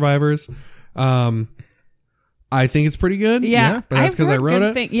group of survivors. I think it's pretty good. Yeah, but that's because I wrote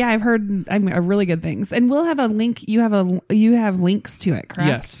it. I've heard really good things, and we'll have a link. You have links to it,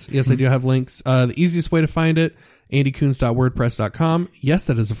 correct? Yes, I do have links. The easiest way to find it, andycoons.wordpress.com. Yes,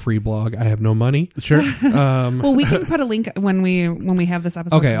 that is a free blog. I have no money. Sure. Well, we can put a link when we have this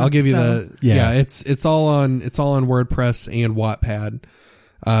episode. Okay, I'll give you the. Yeah. It's all on WordPress and Wattpad.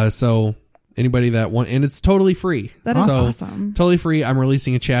 So anybody that want, and it's totally free. That is awesome. Totally free. I'm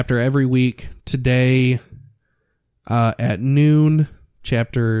releasing a chapter every week. Today, at noon,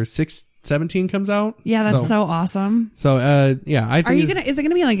 chapter 17 comes out. Yeah, that's so awesome. So, yeah, I think. Is it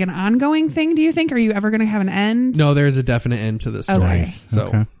gonna be like an ongoing thing? Do you think? Are you ever gonna have an end? No, there's a definite end to this story. Okay. So.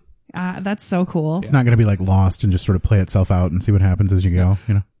 Okay. That's so cool. It's not going to be like Lost and just sort of play itself out and see what happens as you go.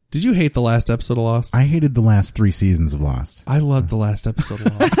 You know. Did you hate the last episode of Lost? I hated the last 3 seasons of Lost. I loved the last episode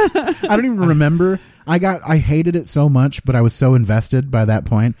of Lost. I don't even remember. I hated it so much, but I was so invested by that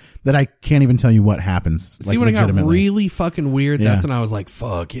point that I can't even tell you what happens. See, when it got really fucking weird, that's when I was like,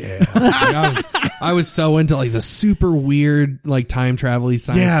 fuck yeah. I was so into like the super weird, like time travel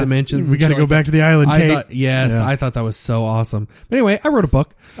science dimensions. We got to go back to the island, Kate. I thought that was so awesome. But anyway, I wrote a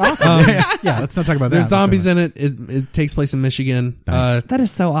book. Awesome. Yeah, let's not talk about that. There's zombies in it. It takes place in Michigan. Nice. That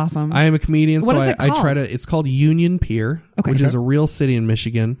is so awesome. I am a comedian, What so is it I try called? to, it's called Union Pier, which is a real city in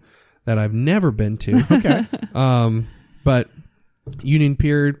Michigan that I've never been to. Okay. But Union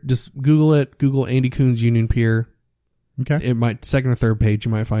Pier, just Google it. Google Andy Coons Union Pier. Okay. It might, second or third page,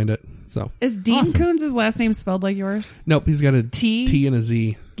 you might find it. So Is Dean Koontz' last name spelled like yours? nope, he's got a T? T and a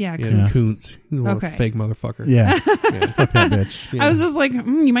Z. Yeah, Koontz. Koontz. He's a Okay. fake motherfucker. Yeah. Fuck that bitch. I was just like,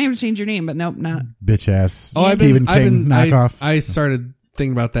 you might have to change your name, but nope, not. Bitch ass. Oh, Stephen King knockoff. I started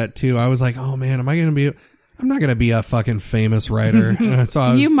thinking about that too. I was like, oh man, I'm not going to be a fucking famous writer. So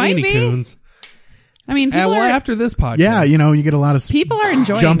I was You might Andy be. Coons. I mean, people Well, are after this podcast. Yeah, you get a lot of people are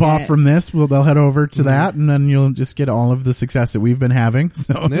enjoying jump off it. from this. Well, they'll head over to that, and then you'll just get all of the success that we've been having.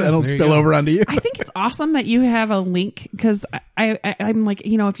 So that'll there you spill go. over onto you. I think it's awesome that you have a link because I'm like,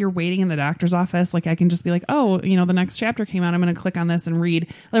 if you're waiting in the doctor's office, like I can just be like, oh, the next chapter came out. I'm going to click on this and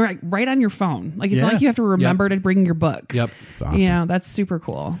read like right on your phone. Like it's not Yeah. like you have to remember to bring your book. Yep. It's awesome. That's super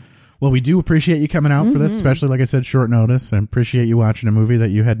cool. Well, we do appreciate you coming out for this, especially, like I said, short notice. I appreciate you watching a movie that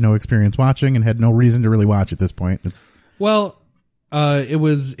you had no experience watching and had no reason to really watch at this point. Well, it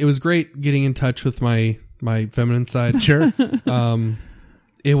was great getting in touch with my feminine side. Sure.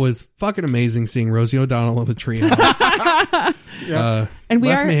 It was fucking amazing seeing Rosie O'Donnell in the treehouse. And we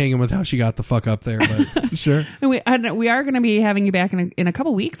left are me hanging with how she got the fuck up there, but Sure. and we are going to be having you back in a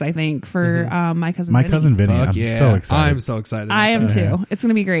couple weeks, I think, for my cousin. My Vinny. cousin Vinny. fuck I'm yeah. so excited. I'm so excited. I am about that. too. It's going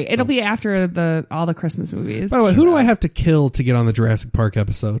to be great. It'll be after all the Christmas movies. By the way, who do I have to kill to get on the Jurassic Park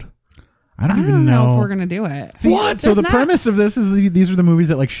episode? I don't I even don't know know if we're going to do it. See, What? So There's the not- premise of this is these are the movies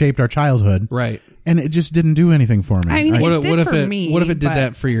that like shaped our childhood, Right. and it just didn't do anything for me. I mean, What It did if for it me, what if it did but-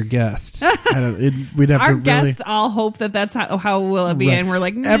 that for your guest? We'd have Our to really. guests all hope that's how will it be, Right. and we're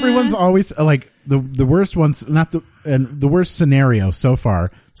like, nah. Everyone's always like the worst ones, the worst scenario so far.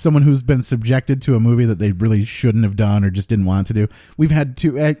 Someone who's been subjected to a movie that they really shouldn't have done or just didn't want to do. We've had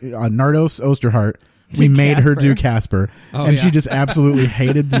two Nardos Osterhart. We made her do Casper, and she just absolutely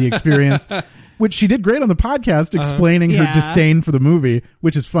hated the experience. Which she did great on the podcast, explaining her Yeah. disdain for the movie,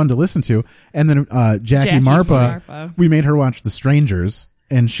 which is fun to listen to. And then Jackie Marpa, we made her watch The Strangers,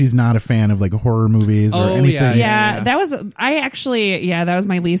 and she's not a fan of like horror movies or anything. Yeah, that was that was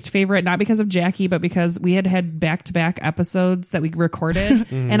my least favorite, not because of Jackie, but because we had back-to-back episodes that we recorded,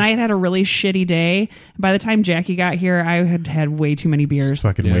 and I had a really shitty day. By the time Jackie got here, I had way too many beers. It's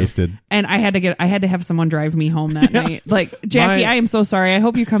fucking wasted. And I had to have someone drive me home that night. Like, Jackie, I am so sorry. I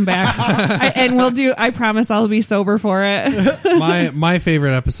hope you come back. I promise I'll be sober for it. My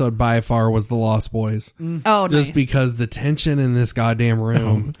favorite episode by far was The Lost Boys. Oh, just nice. because the tension in this goddamn room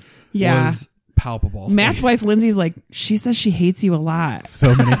Yeah. was palpable. Matt's wife, Lindsay's like, she says she hates you a lot.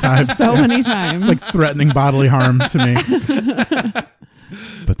 So many times. So many times. It's like threatening bodily harm to me.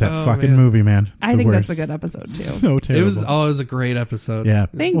 But that fucking movie, man. It's I the think worst. that's a good episode, too. So terrible. It was a great episode. Yeah.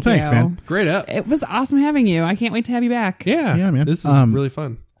 Thank Thanks, you. man. Great up. It was awesome having you. I can't wait to have you back. Yeah. Yeah, man. This is really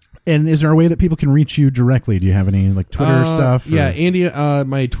fun. And is there a way that people can reach you directly? Do you have any like Twitter stuff? or- Yeah, Andy.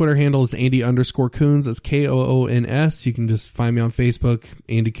 My Twitter handle is Andy_Coons. That's KOONS. You can just find me on Facebook,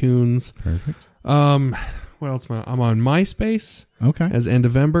 Andy Coons. Perfect. What else am I? I'm on MySpace. Okay. As End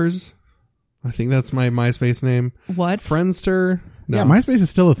of Embers. I think that's my MySpace name. What? Friendster. No. Yeah, MySpace is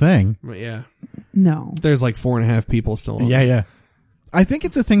still a thing. But yeah. No. There's like 4.5 people still on. Yeah. I think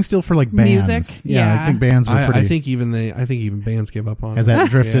it's a thing still for like bands. Music? Yeah, Yeah. I think bands were pretty. I think even bands gave up on Has it. that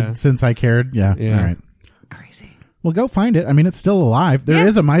drifted Yeah. since I cared? Yeah. Yeah. All right. Crazy. Well, go find it. I mean, it's still alive. There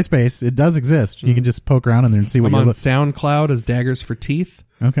is a MySpace. It does exist. You can just poke around in there and see what I'm you on look. SoundCloud as Daggers for Teeth.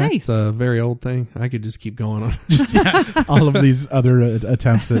 Okay. Nice. It's a very old thing. I could just keep going on. All of these other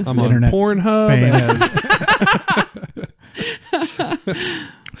attempts at I'm on internet Pornhub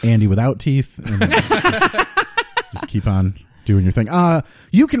fame. Andy without teeth. And just keep on doing your thing.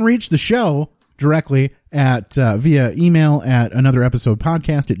 You can reach the show directly at via email at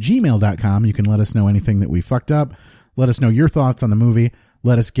anotherepisodepodcast@gmail.com. You can let us know anything that we fucked up. Let us know your thoughts on the movie.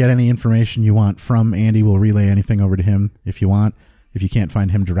 Let us get any information you want from Andy. We'll relay anything over to him if you want. If you can't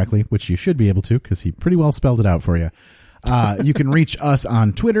find him directly, which you should be able to because he pretty well spelled it out for you. You can reach us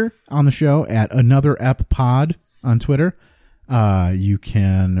on Twitter on the show at anothereppod on Twitter. You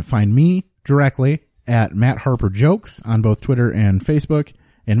can find me directly at Matt Harper Jokes on both Twitter and Facebook.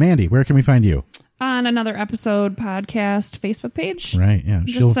 And Mandy, where can we find you? On Another Episode podcast Facebook page. Right, yeah.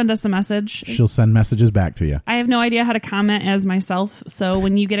 Just send us a message. She'll send messages back to you. I have no idea how to comment as myself, so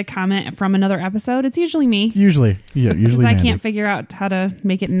when you get a comment from Another Episode, it's usually me. It's usually Because I Mandy. can't figure out how to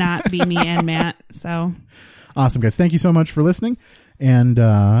make it not be me and Matt. So Awesome, guys. Thank you so much for listening. And,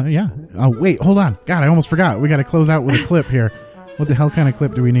 yeah. Oh, wait, hold on. God, I almost forgot. We got to close out with a clip here. What the hell kind of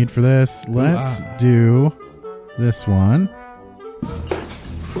clip do we need for this? Let's do this one.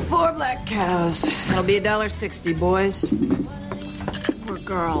 4 black cows. That'll be $1.60, boys. We're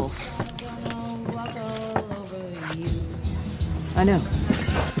girls. I know.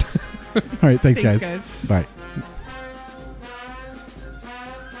 All right, thanks Thanks, guys. guys. Bye.